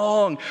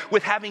wrong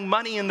with having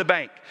money in the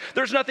bank.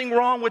 There's nothing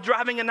wrong with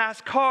driving a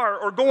nice car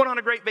or going on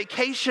a great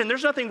vacation.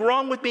 There's nothing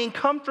wrong with being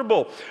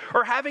comfortable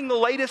or having the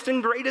latest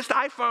and greatest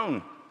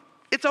iPhone.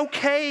 It's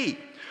okay.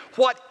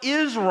 What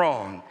is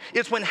wrong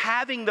is when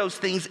having those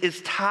things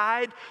is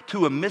tied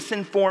to a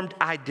misinformed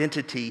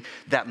identity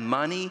that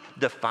money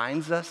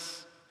defines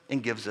us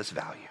and gives us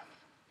value.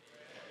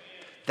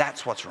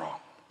 That's what's wrong.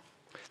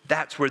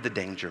 That's where the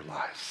danger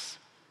lies.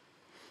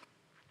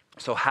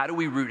 So how do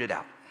we root it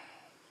out?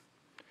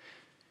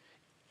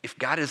 if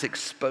God has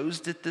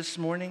exposed it this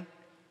morning,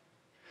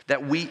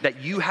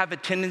 that you have a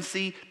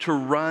tendency to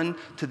run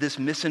to this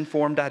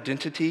misinformed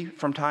identity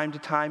from time to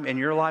time in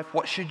your life,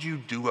 what should you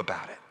do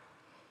about it?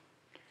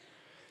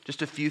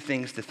 Just a few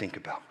things to think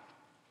about.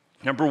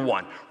 Number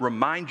one,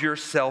 remind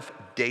yourself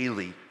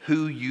daily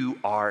who you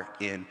are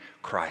in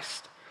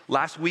Christ.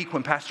 Last week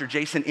when Pastor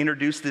Jason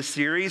introduced this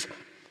series,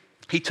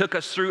 he took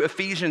us through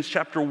Ephesians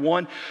chapter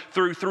 1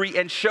 through 3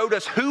 and showed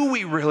us who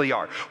we really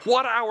are,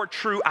 what our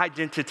true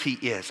identity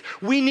is.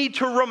 We need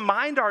to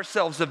remind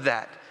ourselves of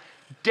that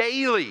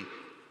daily.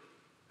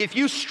 If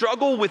you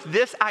struggle with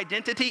this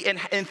identity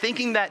and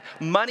thinking that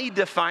money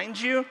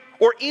defines you,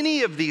 or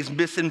any of these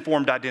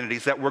misinformed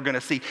identities that we're going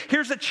to see,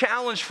 here's a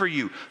challenge for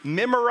you.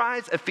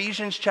 Memorize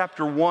Ephesians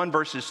chapter 1,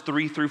 verses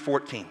 3 through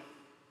 14.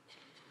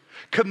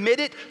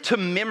 Commit it to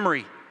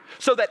memory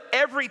so that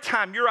every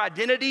time your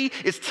identity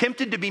is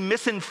tempted to be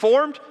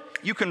misinformed,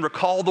 you can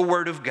recall the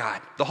Word of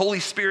God. The Holy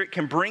Spirit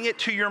can bring it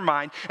to your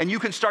mind, and you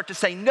can start to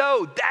say,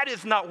 no, that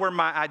is not where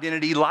my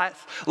identity lies.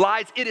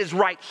 It is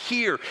right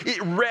here.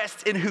 It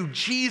rests in who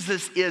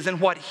Jesus is and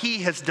what He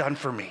has done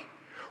for me.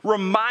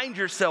 Remind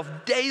yourself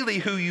daily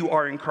who you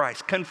are in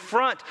Christ.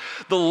 Confront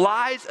the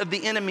lies of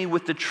the enemy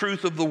with the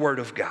truth of the Word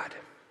of God.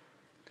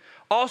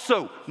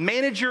 Also,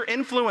 manage your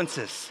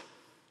influences.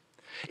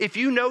 If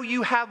you know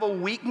you have a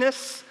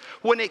weakness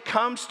when it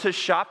comes to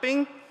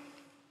shopping,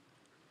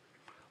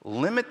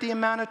 limit the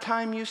amount of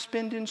time you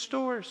spend in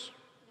stores.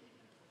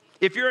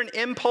 If you're an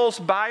impulse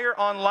buyer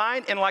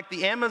online and like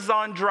the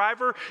Amazon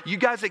driver, you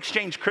guys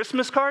exchange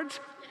Christmas cards,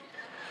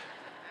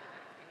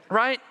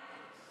 right?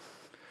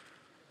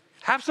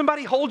 Have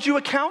somebody hold you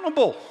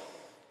accountable.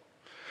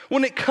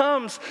 When it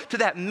comes to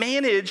that,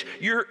 manage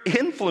your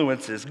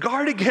influences.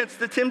 Guard against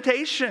the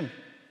temptation.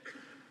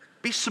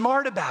 Be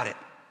smart about it.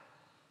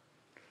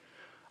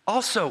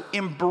 Also,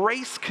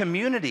 embrace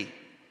community.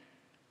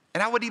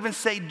 And I would even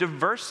say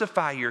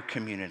diversify your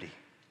community.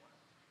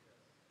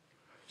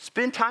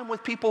 Spend time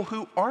with people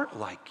who aren't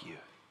like you.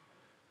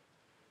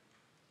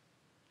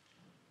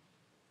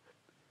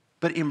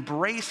 But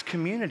embrace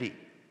community.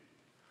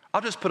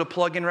 I'll just put a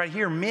plug in right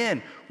here.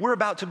 Men, we're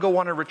about to go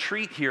on a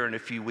retreat here in a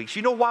few weeks.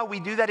 You know why we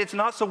do that? It's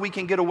not so we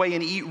can get away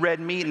and eat red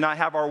meat and not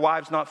have our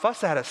wives not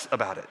fuss at us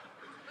about it.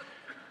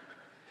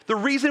 The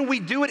reason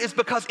we do it is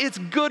because it's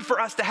good for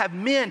us to have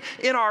men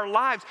in our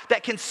lives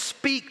that can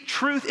speak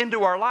truth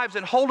into our lives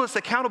and hold us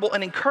accountable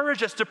and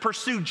encourage us to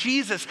pursue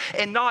Jesus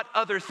and not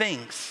other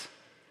things.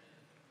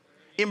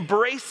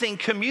 Embracing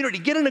community.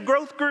 Get in a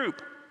growth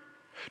group.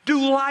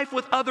 Do life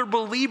with other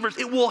believers.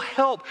 It will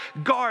help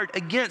guard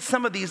against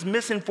some of these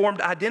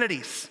misinformed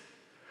identities.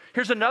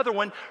 Here's another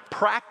one.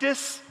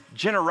 Practice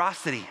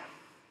generosity.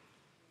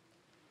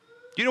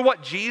 Do you know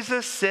what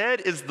Jesus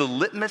said is the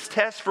litmus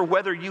test for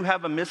whether you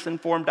have a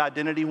misinformed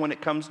identity when it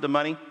comes to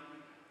money?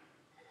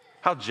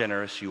 How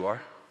generous you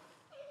are.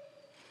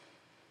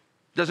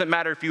 Doesn't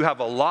matter if you have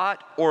a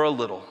lot or a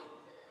little.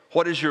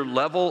 What is your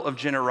level of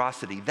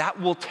generosity? That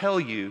will tell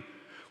you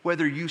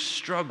whether you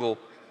struggle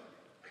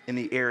in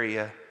the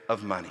area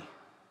of money.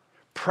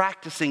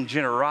 Practicing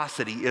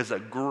generosity is a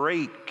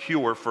great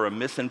cure for a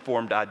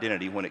misinformed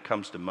identity when it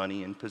comes to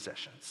money and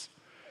possessions.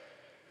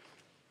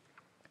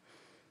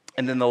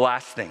 And then the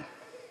last thing,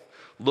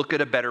 look at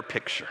a better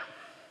picture.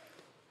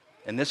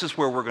 And this is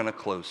where we're going to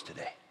close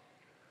today.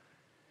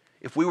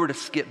 If we were to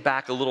skip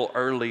back a little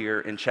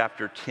earlier in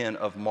chapter 10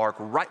 of Mark,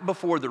 right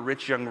before the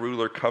rich young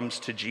ruler comes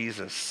to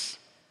Jesus,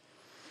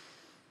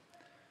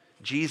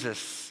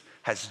 Jesus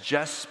has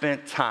just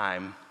spent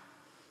time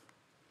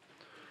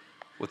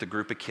with a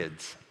group of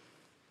kids,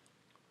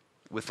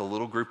 with a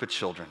little group of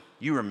children.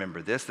 You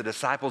remember this. The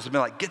disciples have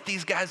been like, get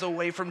these guys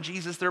away from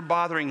Jesus. They're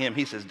bothering him.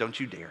 He says, don't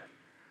you dare.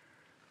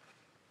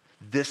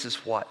 This is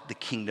what the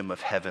kingdom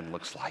of heaven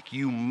looks like.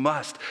 You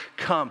must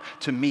come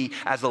to me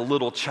as a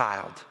little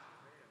child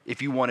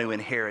if you want to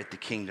inherit the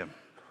kingdom.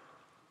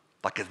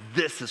 Like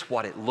this is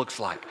what it looks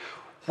like.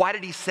 Why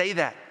did he say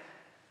that?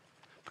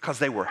 Because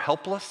they were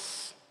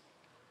helpless?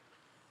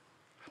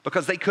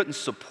 Because they couldn't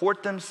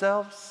support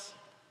themselves?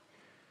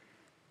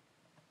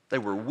 They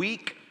were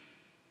weak,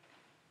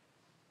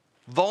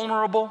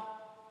 vulnerable.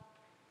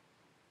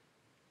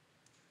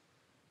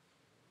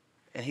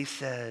 And he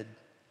said,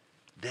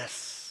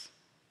 this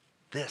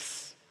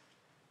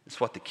is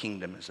what the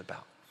kingdom is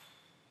about.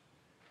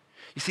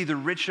 You see, the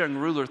rich young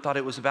ruler thought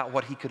it was about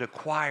what he could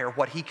acquire,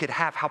 what he could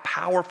have, how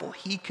powerful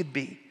he could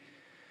be.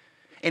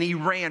 And he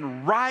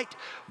ran right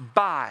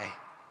by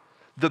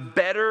the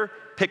better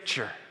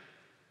picture,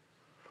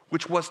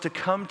 which was to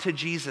come to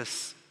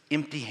Jesus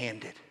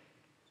empty-handed,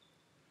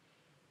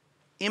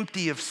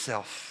 empty of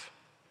self,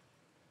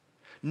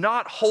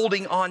 not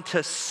holding on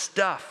to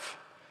stuff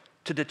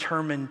to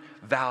determine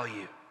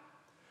value,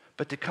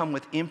 but to come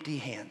with empty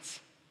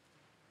hands,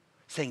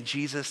 saying,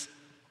 Jesus,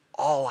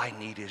 all I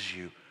need is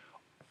you.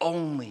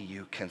 Only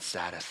you can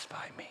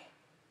satisfy me.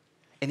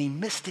 And he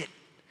missed it.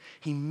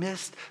 He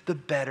missed the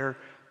better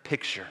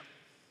picture.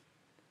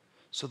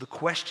 So the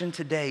question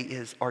today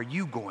is, are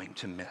you going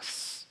to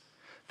miss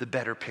the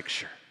better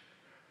picture?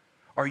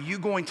 are you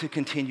going to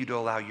continue to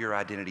allow your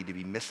identity to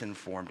be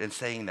misinformed and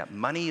saying that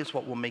money is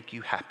what will make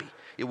you happy?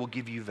 It will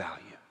give you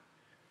value.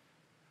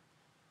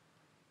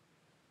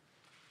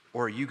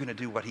 Or are you going to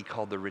do what he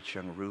called the rich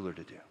young ruler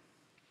to do?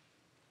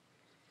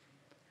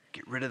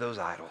 Get rid of those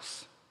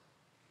idols.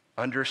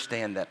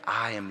 Understand that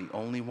I am the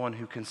only one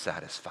who can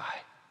satisfy.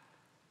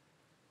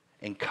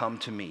 And come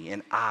to me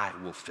and I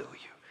will fill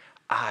you.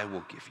 I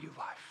will give you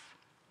life.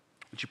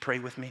 Would you pray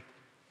with me?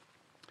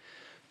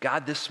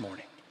 God, this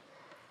morning,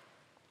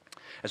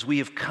 as we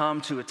have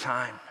come to a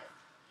time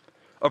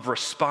of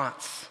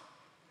response,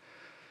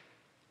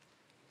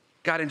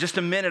 God, in just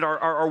a minute,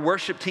 our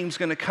worship team's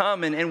going to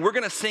come and we're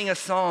going to sing a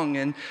song.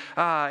 And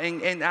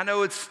I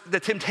know the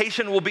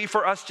temptation will be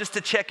for us just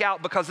to check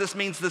out because this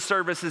means the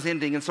service is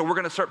ending. And so we're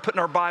going to start putting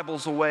our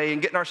Bibles away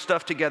and getting our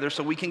stuff together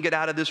so we can get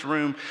out of this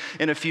room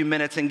in a few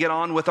minutes and get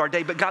on with our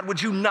day. But God, would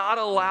you not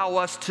allow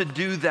us to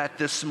do that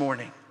this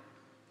morning?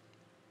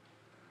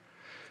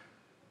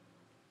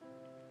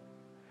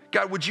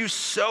 God, would you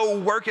so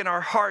work in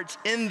our hearts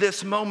in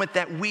this moment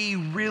that we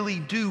really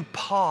do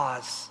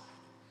pause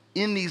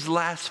in these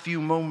last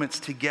few moments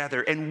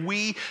together and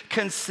we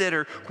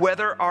consider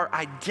whether our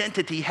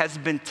identity has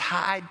been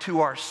tied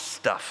to our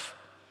stuff,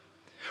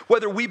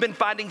 whether we've been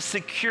finding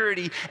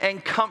security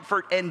and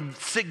comfort and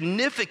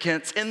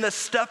significance in the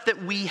stuff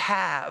that we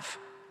have,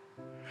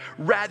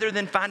 rather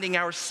than finding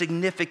our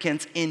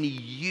significance in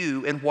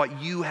you and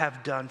what you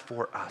have done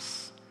for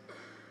us.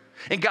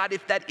 And God,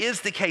 if that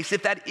is the case,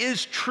 if that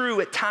is true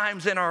at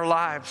times in our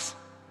lives,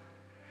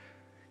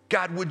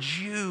 God, would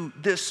you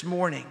this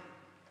morning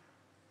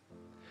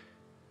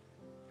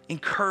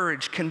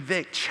encourage,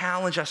 convict,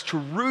 challenge us to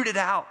root it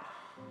out,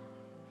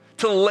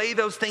 to lay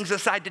those things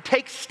aside, to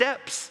take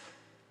steps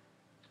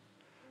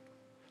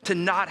to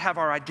not have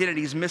our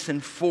identities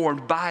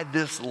misinformed by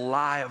this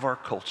lie of our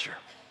culture.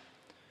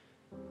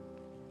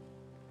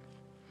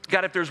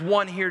 God, if there's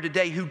one here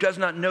today who does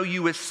not know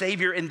you as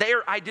Savior and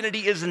their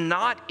identity is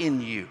not in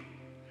you,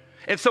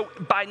 and so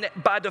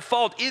by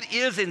default, it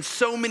is in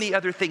so many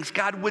other things,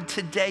 God, would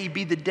today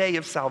be the day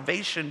of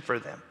salvation for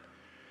them?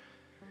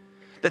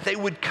 That they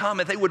would come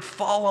and they would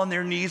fall on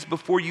their knees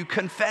before you,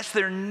 confess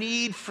their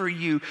need for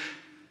you,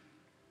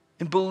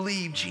 and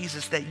believe,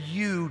 Jesus, that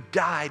you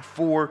died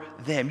for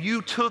them.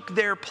 You took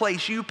their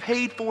place. You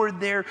paid for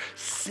their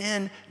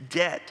sin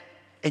debt.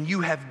 And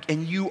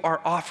you are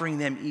offering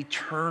them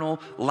eternal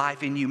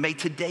life in you. May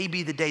today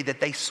be the day that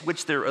they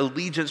switch their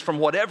allegiance from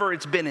whatever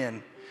it's been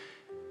in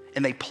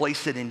and they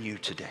place it in you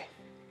today.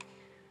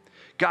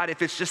 God,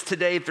 if it's just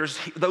today, if there's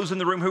those in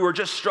the room who are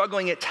just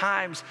struggling at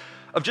times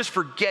of just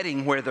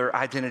forgetting where their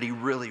identity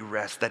really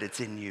rests, that it's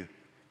in you,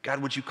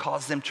 God, would you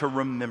cause them to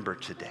remember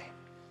today?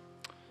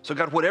 So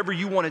God, whatever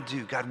you want to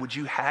do, God, would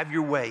you have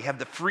your way, have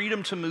the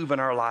freedom to move in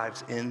our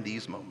lives in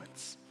these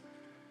moments.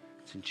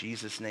 It's in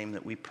Jesus' name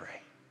that we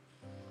pray.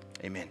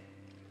 Amen.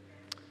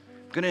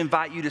 I'm going to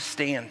invite you to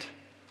stand.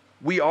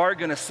 We are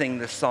going to sing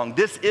this song.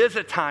 This is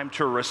a time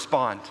to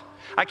respond.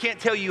 I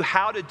can't tell you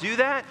how to do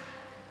that.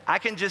 I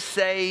can just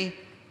say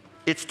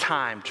it's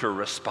time to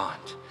respond.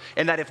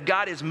 And that if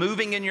God is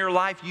moving in your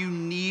life, you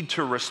need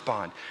to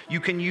respond. You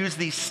can use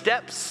these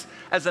steps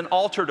as an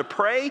altar to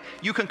pray.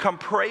 You can come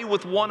pray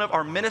with one of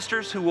our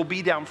ministers who will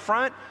be down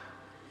front.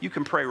 You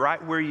can pray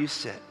right where you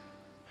sit.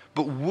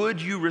 But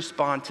would you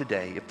respond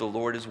today if the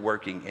Lord is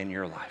working in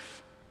your life?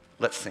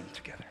 Let's sing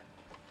together.